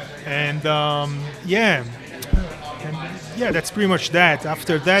time, and that's pretty much that.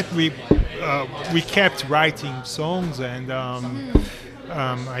 After that, we kept writing songs, and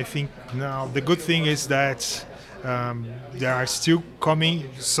I think now the good thing is that there are still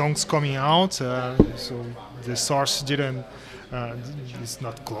songs coming out, so the source didn't. It's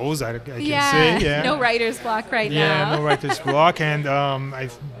not closed, I can say. Yeah, no writer's block right now. Yeah, no writer's block, and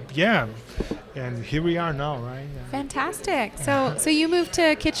and here we are now, right? Yeah. Fantastic. So you moved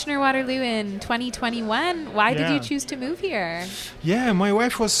to Kitchener-Waterloo in 2021. Why did you choose to move here? Yeah, my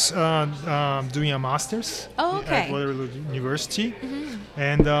wife was doing a master's at Waterloo University,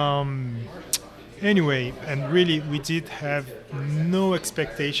 and anyway, and really we did have no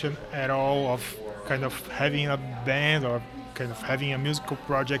expectation at all of kind of having a band or kind of having a musical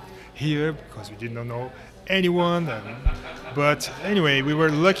project here, because we didn't know anyone. But anyway, we were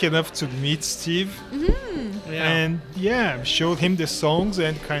lucky enough to meet Steve, and showed him the songs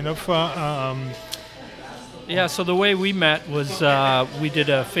and kind of so the way we met was we did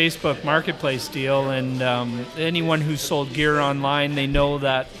a Facebook marketplace deal, and anyone who sold gear online, they know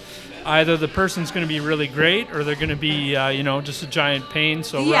that either the person's going to be really great or they're going to be just a giant pain.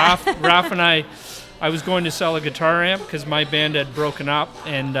 So Raph and I was going to sell a guitar amp because my band had broken up,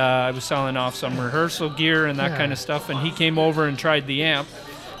 and I was selling off some rehearsal gear and that kind of stuff. And he came over and tried the amp,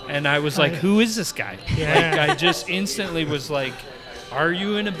 and I was like, "Who is this guy?" Like, I just instantly was like, "Are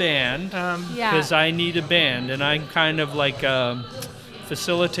you in a band?" Because I need a band, and I'm kind of like a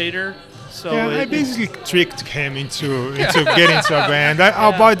facilitator. So I basically tricked him into getting into a band.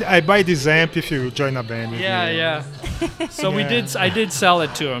 I buy this amp if you join a band. So I did sell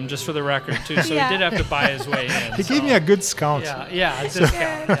it to him, just for the record too. So he did have to buy his way in. He gave me a good discount. A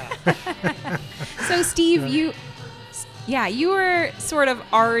discount. So Steve, you were sort of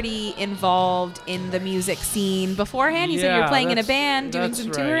already involved in the music scene beforehand. You said you were playing in a band, doing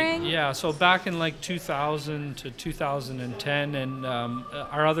some touring. Yeah, so back in like 2000 to 2010, and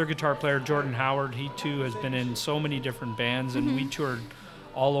our other guitar player, Jordan Howard, he too has been in so many different bands, and we toured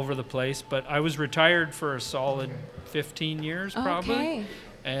all over the place. But I was retired for a solid 15 years probably. Okay.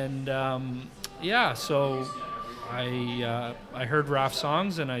 And so I heard Raph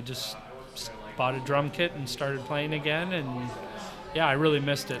songs, and I just bought a drum kit and started playing again, and I really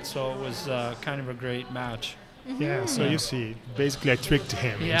missed it, so it was kind of a great match. So you see, basically I tricked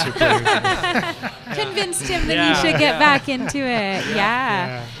him into playing. Convinced him that he should get back into it.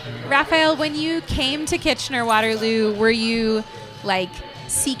 Raphael, when you came to Kitchener-Waterloo, were you like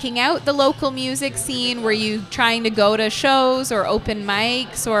seeking out the local music scene? Were you trying to go to shows or open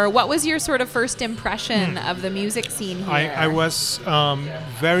mics, or what was your sort of first impression of the music scene here? I was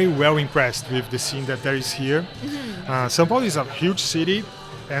very well impressed with the scene that there is here. São Paulo is a huge city,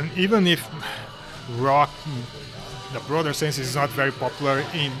 and even if rock, the broader sense, is not very popular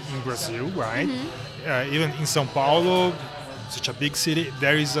in Brazil, right? Even in São Paulo, such a big city,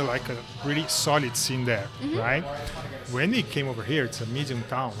 there is a really solid scene there, right? When we came over here, it's a medium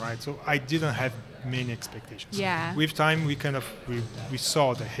town, right? So I didn't have many expectations. With time, we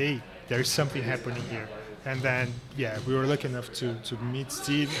saw that, hey, there is something happening here. And then, we were lucky enough to meet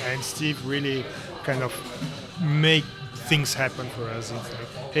Steve, and Steve really kind of make things happen for us. It's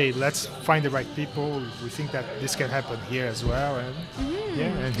like, hey, let's find the right people. We think that this can happen here as well. And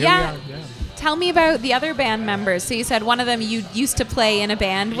and here we are. Yeah. Tell me about the other band members. So you said one of them you used to play in a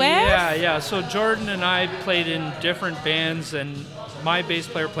band with? Yeah. So Jordan and I played in different bands, and my bass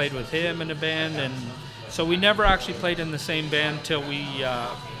player played with him in a band, and so we never actually played in the same band till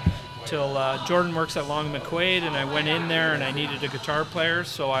Jordan works at Long McQuaid, and I went in there and I needed a guitar player,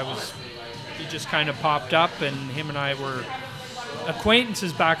 so he just kind of popped up, and him and I were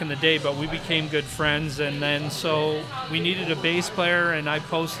acquaintances back in the day, but we became good friends. And then so we needed a bass player, and I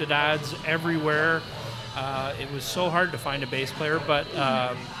posted ads everywhere. It was so hard to find a bass player, but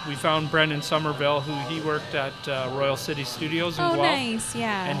we found Brendan Somerville, who he worked at Royal City Studios in Guelph. Oh, nice,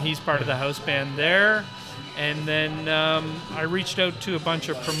 yeah. And he's part of the house band there. And then I reached out to a bunch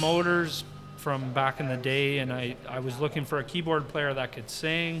of promoters from back in the day, and I was looking for a keyboard player that could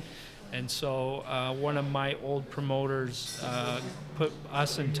sing. And so one of my old promoters put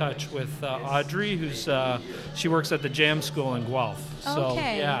us in touch with Audrey, she works at the Jam School in Guelph.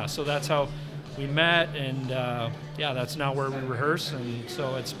 Okay. So that's how we met, and that's now where we rehearse, and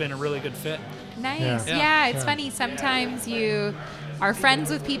so it's been a really good fit. Nice. Yeah, it's funny. Sometimes you are friends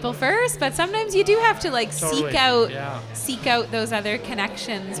with people first, but sometimes you do have to seek out those other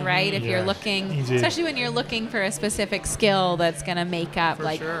connections, right? If you're looking, especially when you're looking for a specific skill that's going to make up,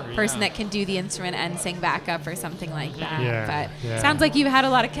 person that can do the instrument and sing backup or something like that. But sounds like you've had a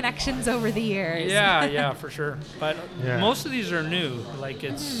lot of connections over the years. Yeah, for sure. But most of these are new. Like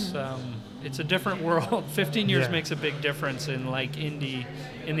it's a different world. 15 years makes a big difference in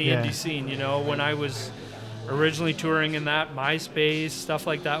indie scene. You know, when I was originally touring in that, MySpace, stuff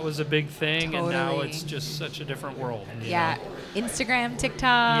like that was a big thing, and now it's just such a different world. You know? Instagram,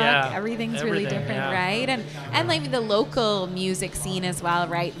 TikTok, everything's really different, right? And like the local music scene as well,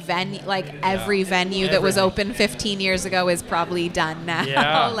 right? Every venue that was open 15 years ago is probably done now.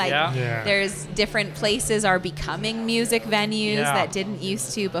 There's different places are becoming music venues that didn't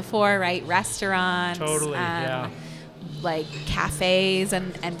used to before, right? Restaurants. Totally, like cafes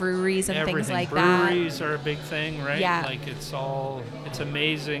and breweries and everything. Things like that. Breweries are a big thing, right? Yeah. Like it's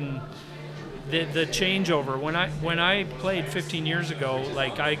amazing the changeover. When I played 15 years ago,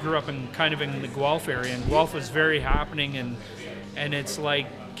 like I grew up in the Guelph area, and Guelph was very happening, and it's like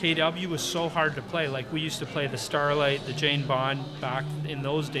KW was so hard to play. Like we used to play the Starlight, the Jane Bond back in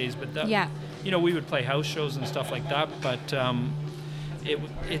those days, but we would play house shows and stuff like that, but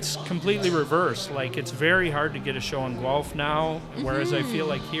it's completely reversed. Like it's very hard to get a show in Guelph now, whereas I feel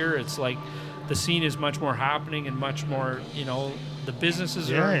like here it's like the scene is much more happening and much more, the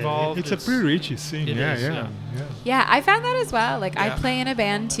businesses are involved. It's a pretty rich scene. Yeah, I found that as well. Like I play in a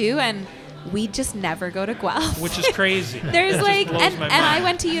band too, and we just never go to Guelph. Which is crazy. There's and I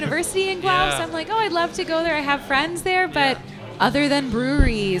went to university in Guelph, so I'm like, I'd love to go there. I have friends there, but other than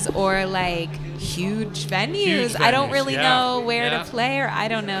breweries or like huge venues, I don't really know where to play, or I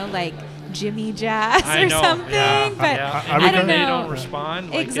don't know, like Jimmy Jazz or something. But I don't know. They don't respond.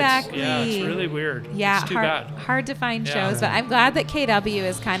 Like exactly. It's really weird. Yeah, it's too bad. Hard to find shows, but I'm glad that KW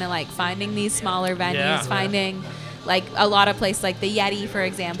is kind of like finding these smaller venues, finding like a lot of places like the Yeti, for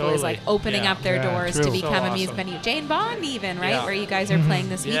example, is like opening up their doors to become a music venue. Jane Bond even, right, where you guys are playing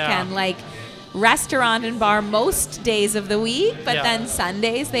this weekend, like restaurant and bar most days of the week, but then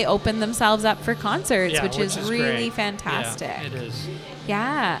Sundays they open themselves up for concerts, which is really great. Fantastic. Yeah, it is.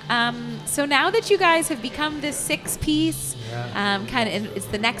 Yeah. So now that you guys have become this 6-piece, it's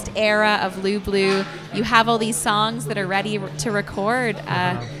the next era of Loublu. You have all these songs that are ready to record.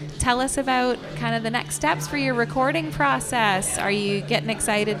 Tell us about kind of the next steps for your recording process. Are you getting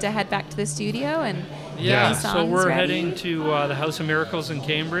excited to head back to the studio and so we're heading to the House of Miracles in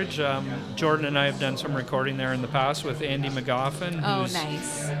Cambridge. Jordan and I have done some recording there in the past with Andy McGoffin.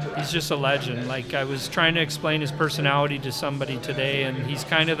 Nice. He's just a legend. Like I was trying to explain his personality to somebody today, and he's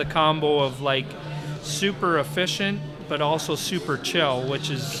kind of the combo of like super efficient but also super chill,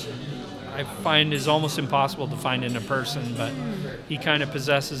 which is I find is almost impossible to find in a person, but he kind of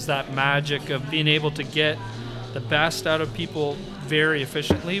possesses that magic of being able to get the best out of people very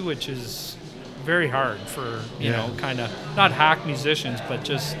efficiently, which is very hard for kind of not hack musicians, but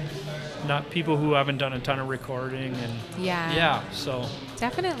just not people who haven't done a ton of recording and so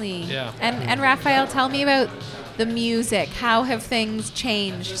definitely. And Raphael, tell me about the music. How have things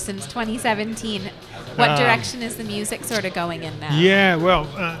changed since 2017? What direction is the music sort of going in now?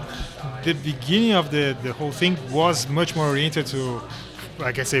 The beginning of the whole thing was much more oriented to,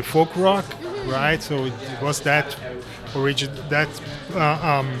 like I say, folk rock, right? So it was that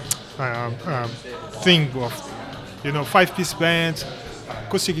thing of 5-piece band,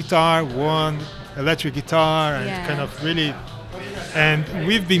 acoustic guitar, one electric guitar, and kind of really. And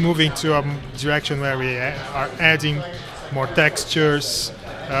we've been moving to a direction where we are adding more textures.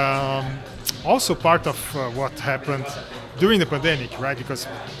 Also part of what happened during the pandemic, right? Because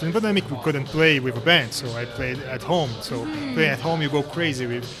during the pandemic we couldn't play with a band, so I played at home. So playing at home, you go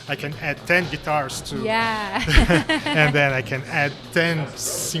crazy I can add 10 guitars to, and then I can add 10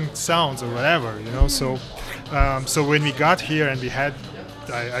 synth sounds or whatever, So, so when we got here and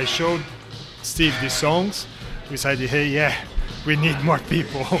I showed Steve these songs, we decided, hey, we need more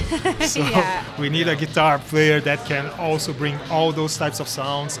people. So we need a guitar player that can also bring all those types of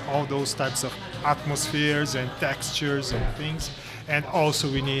sounds, all those types of atmospheres and textures and things. And also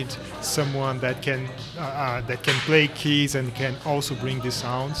we need someone that can play keys and can also bring the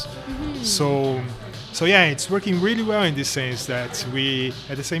sounds. So it's working really well in this sense that we,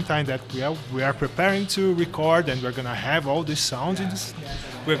 at the same time that we are preparing to record and we're gonna have all these sounds in this,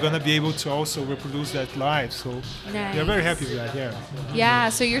 we're gonna be able to also reproduce that live. So we're very happy with that. Yeah.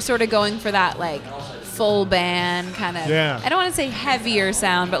 So you're sort of going for that like full band kind of. I don't want to say heavier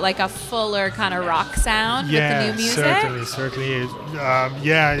sound, but like a fuller kind of rock sound with the new music. Certainly.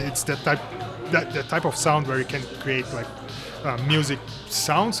 It's that type of sound where you can create like music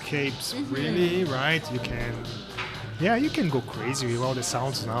soundscapes, really, right? You can go crazy with all the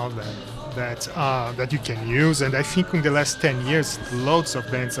sounds now that you can use. And I think in the last 10 years, loads of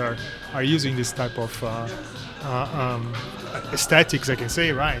bands are using this type of aesthetics, I can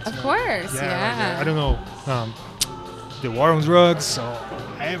say, right? Of course, I don't know, the War on Drugs, so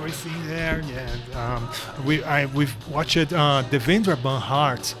everything there. We've watched Devendra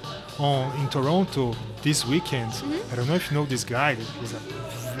Banhart in Toronto this weekend. I don't know if you know this guy.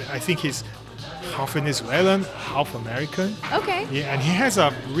 I think he's half Venezuelan, half American. Okay. Yeah, and he has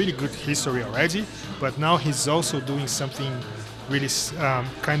a really good history already, but now he's also doing something really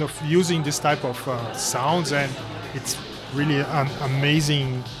kind of using this type of sounds, and it's really an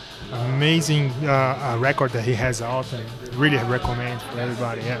amazing record that he has out, and really recommend for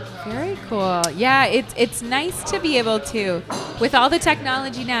everybody. Very cool. It's nice to be able to, with all the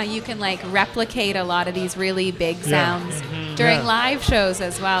technology now, you can like replicate a lot of these really big sounds during live shows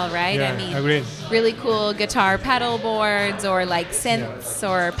as well, right? Agreed. Really cool guitar pedal boards or like synths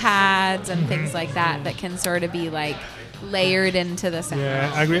or pads and things like that can sort of be like layered into the sound.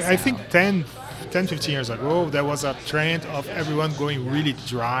 I agree. I think 10-15 years ago, there was a trend of everyone going really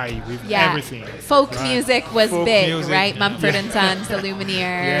dry with everything. Folk music was big, right? Mumford and Sons, the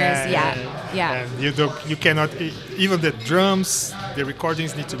Lumineers. And you cannot, even the drums, the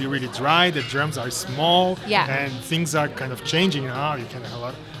recordings need to be really dry. The drums are small, and things are kind of changing now. You can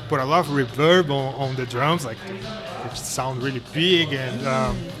put a lot of reverb on the drums, like which sound really big, and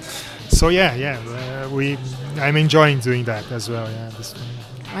I'm enjoying doing that as well.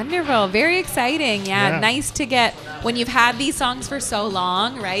 Wonderful. Very exciting. Nice to get, when you've had these songs for so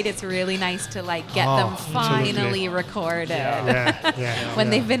long, right? It's really nice to like get them finally recorded when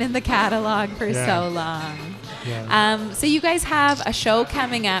they've been in the catalog for so long. So you guys have a show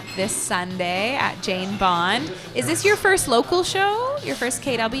coming up this Sunday at Jane Bond. Is this your first local show? Your first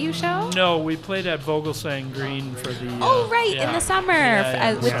KW show? No, we played at Vogelsang Green for the... in the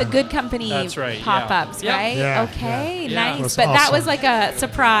summer with the Good Company pop-ups, right? Okay, nice. But that was like a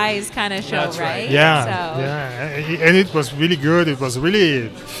surprise kind of show, right? And it was really good. It was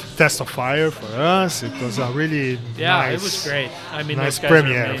really test of fire for us. It was a really nice... it was great. I mean, nice those guys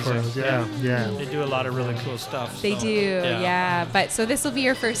premiere are for us. They do a lot of really cool stuff. They do, But so this will be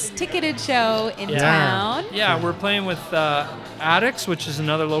your first ticketed show in town. Yeah, we're playing with Addicts, which is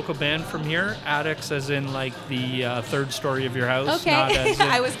another local band from here. Addicts as in like the third story of your house. Okay, not as in,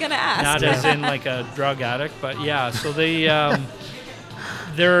 I was going to ask. Not as in like a drug addict, but so they...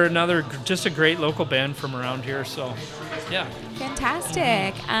 they're just a great local band from around here, so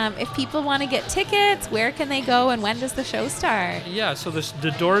fantastic. If people want to get tickets, where can they go and when does the show start? So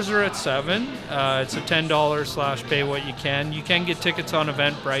the doors are at 7. It's a $10 / pay what you can. You can get tickets on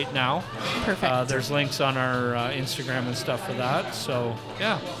Eventbrite now. Perfect. There's links on our Instagram and stuff for that, so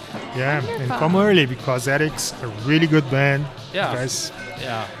Wonderful. And come early because Addicts are a really good band. You guys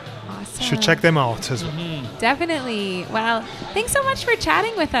Awesome. should check them out as well. Definitely. Well, thanks so much for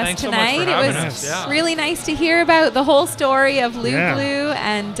chatting with us tonight. So much for having us. It was really nice to hear about the whole story of Loublu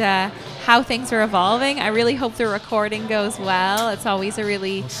and how things are evolving. I really hope the recording goes well. It's always a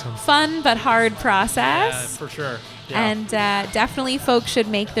really fun but hard process. Yeah, for sure. And definitely folks should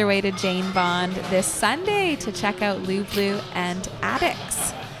make their way to Jane Bond this Sunday to check out Loublu and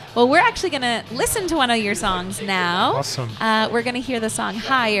Addicts. Well, we're actually going to listen to one of your songs now. Awesome. We're going to hear the song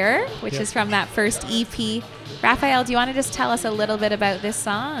Higher, which is from that first EP. Raphael, do you want to just tell us a little bit about this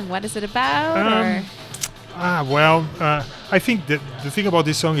song? What is it about? I think that the thing about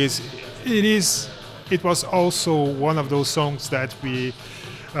this song is it was also one of those songs that we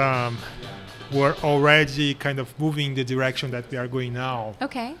were already kind of moving the direction that we are going now.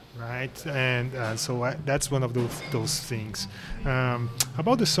 Okay. Right, and that's one of those things.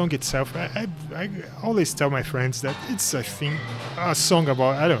 About the song itself, I always tell my friends that it's a song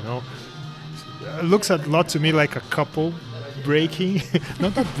about, I don't know, it looks a lot to me like a couple breaking,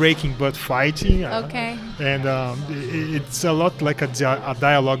 not breaking but fighting. Okay. And it's a lot like a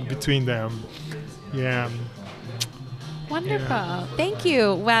dialogue between them. Yeah. Wonderful. Yeah. Thank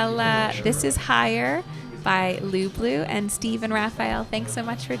you. Well, this is Higher by Loublu, and Steve and Raphael, thanks so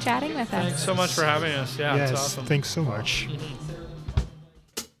much for chatting with us. Thanks so much for having us. Yeah, yes, it's awesome. Thanks so much.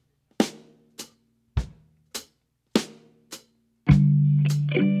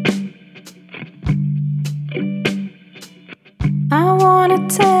 I wanna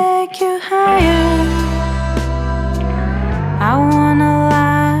take you higher. I wanna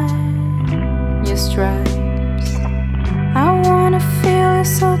lie your stripes. I wanna feel you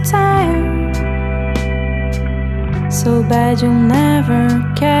so tired, so bad you'll never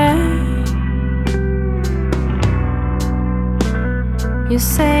care. You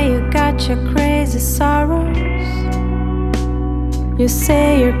say you got your crazy sorrows. You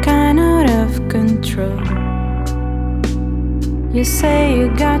say you're kind out of control. You say you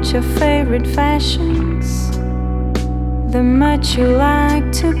got your favorite fashions, the much you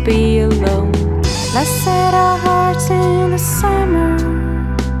like to be alone. Let's set our hearts in the summer.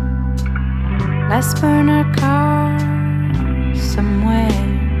 Let's burn our cars somewhere.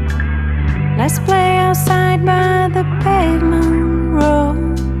 Let's play outside by the pavement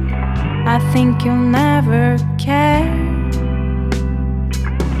road. I think you'll never care.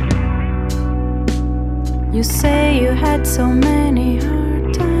 You say you had so many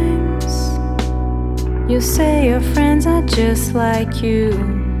hard times. You say your friends are just like you.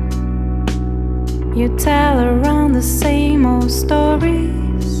 You tell around the same old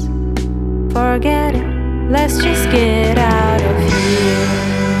stories. Forget it, let's just get out of here.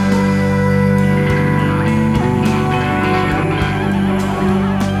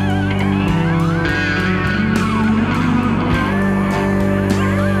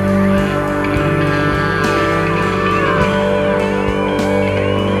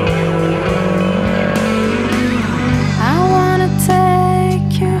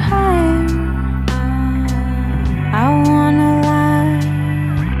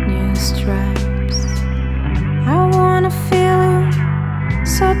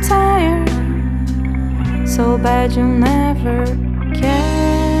 So bad you'll never catch.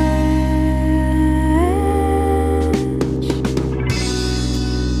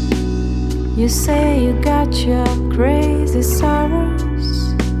 You say you got your crazy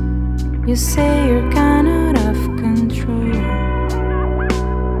sorrows. You say you're kind out of control.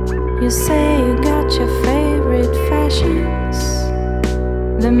 You say you got your favorite fashions,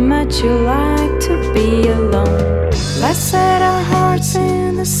 the much you like to be alone. Let's set our hearts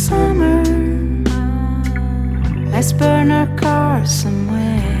in the summer. Let's burn our cars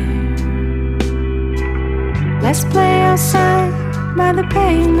somewhere. Let's play outside by the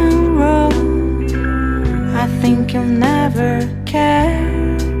pavement road. I think you'll never care.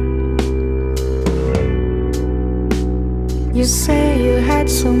 You say you had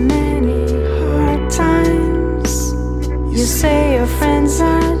so many hard times. You say your friends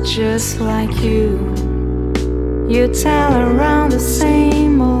are just like you. You tell around the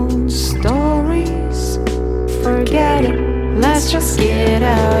same old stories. Forget it, let's just get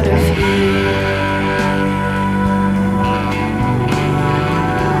out of here.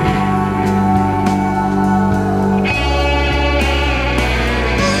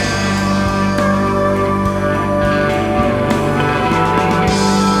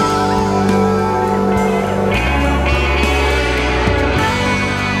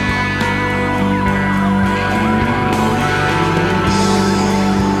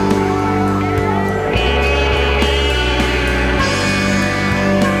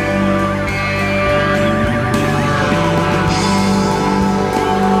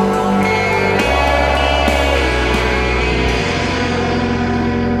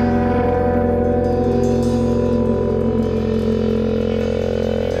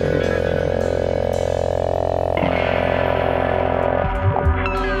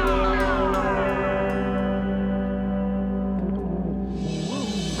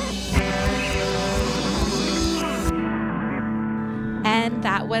 And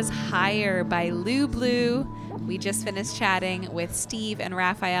that was Higher by Loublu. We just finished chatting with Steve and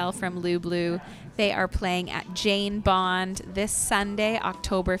Raphael from Loublu. They are playing at Jane Bond this Sunday,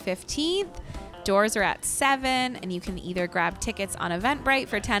 October 15th. Doors are at 7, and you can either grab tickets on Eventbrite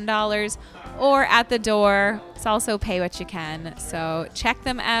for $10 or at the door. It's also pay what you can. So check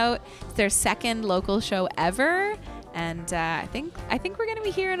them out. It's their second local show ever, and I think we're going to be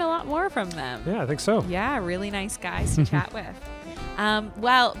hearing a lot more from them. Yeah, I think so. Yeah, really nice guys to chat with.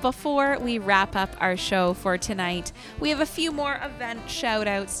 Well, before we wrap up our show for tonight, we have a few more event shout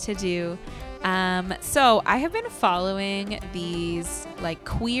outs to do. So I have been following these like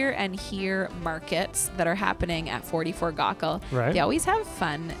queer and here markets that are happening at 44 Gaukel. Right. They always have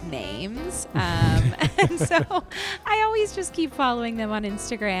fun names. And so I always just keep following them on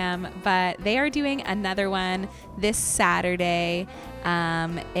Instagram, but they are doing another one this Saturday.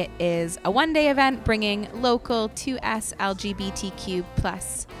 It is a one-day event bringing local 2S LGBTQ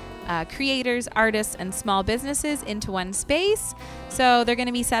plus creators, artists, and small businesses into one space. So they're going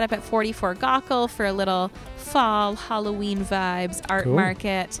to be set up at 44 Gaukel for a little fall Halloween vibes art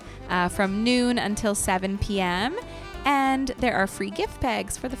market from noon until 7 p.m. And there are free gift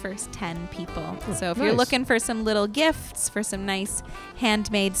bags for the first 10 people. So if you're looking for some little gifts, for some nice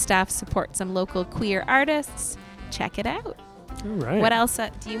handmade stuff, support some local queer artists, check it out. All right. What else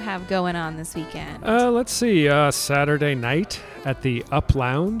do you have going on this weekend? Let's see. Saturday night at the Up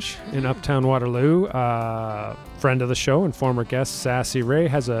Lounge in Uptown Waterloo. Friend of the show and former guest Sassy Ray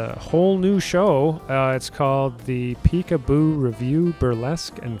has a whole new show. It's called the Peekaboo Review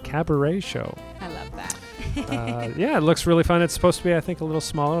Burlesque and Cabaret Show. I love that. Yeah, it looks really fun. It's supposed to be, I think, a little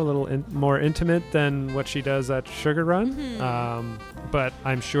smaller, a little more intimate than what she does at Sugar Run. But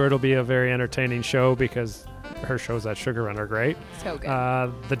I'm sure it'll be a very entertaining show because her shows at Sugar Run are great. So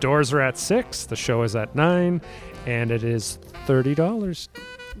good. The doors are at 6. The show is at 9, and it is $30.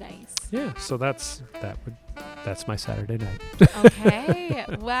 Nice. Yeah, so that's my Saturday night. Okay.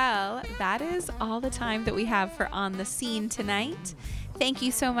 Well, that is all the time that we have for On the Scene tonight. Thank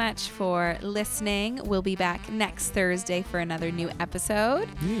you so much for listening. We'll be back next Thursday for another new episode.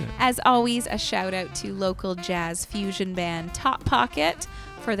 Yeah. As always, a shout out to local jazz fusion band Top Pocket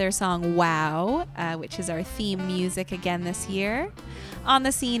for their song Wow, which is our theme music again this year. On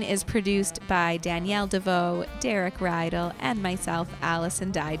the Scene is produced by Danielle DeVoe, Derek Rydell, and myself,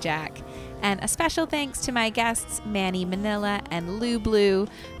 Allison Dijak. And a special thanks to my guests, Manny, Manila, and Loublu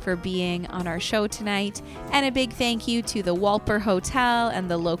for being on our show tonight. And a big thank you to the Walper Hotel and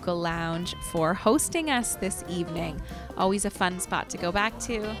the Local Lounge for hosting us this evening. Always a fun spot to go back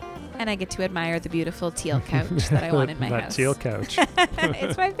to. And I get to admire the beautiful teal couch that I want in my that house. Teal couch.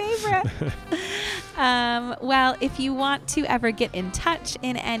 It's my favorite. Well, if you want to ever get in touch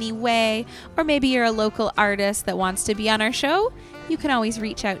in any way, or maybe you're a local artist that wants to be on our show, you can always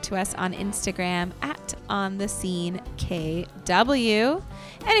reach out to us on Instagram at OnTheSceneKW.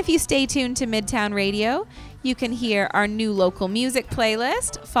 And if you stay tuned to Midtown Radio, you can hear our new local music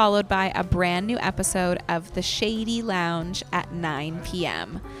playlist, followed by a brand new episode of The Shady Lounge at 9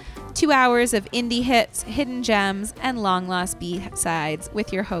 p.m. 2 hours of indie hits, hidden gems, and long-lost B-sides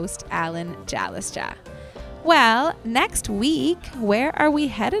with your host, Alan Jalisja. Well, next week, where are we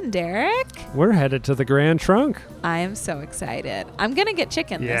heading, Derek? We're headed to the Grand Trunk. I am so excited. I'm going to get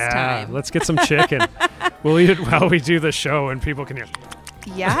chicken this Yeah, time. let's get some chicken. We'll eat it while we do the show and people can hear.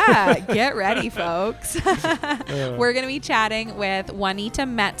 Yeah, get ready, folks. We're going to be chatting with Juanita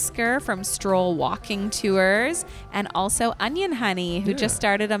Metzger from Stroll Walking Tours and also Onion Honey, who just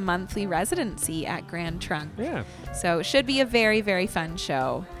started a monthly residency at Grand Trunk. Yeah. So it should be a very, very fun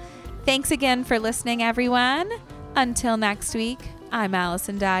show. Thanks again for listening, everyone. Until next week, I'm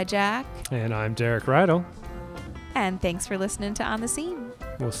Allison Dijak. And I'm Derek Rydell. And thanks for listening to On the Scene.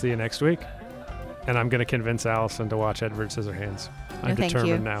 We'll see you next week. And I'm going to convince Allison to watch Edward Scissorhands. I'm thank you.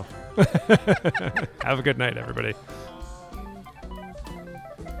 determined now. Have a good night, everybody.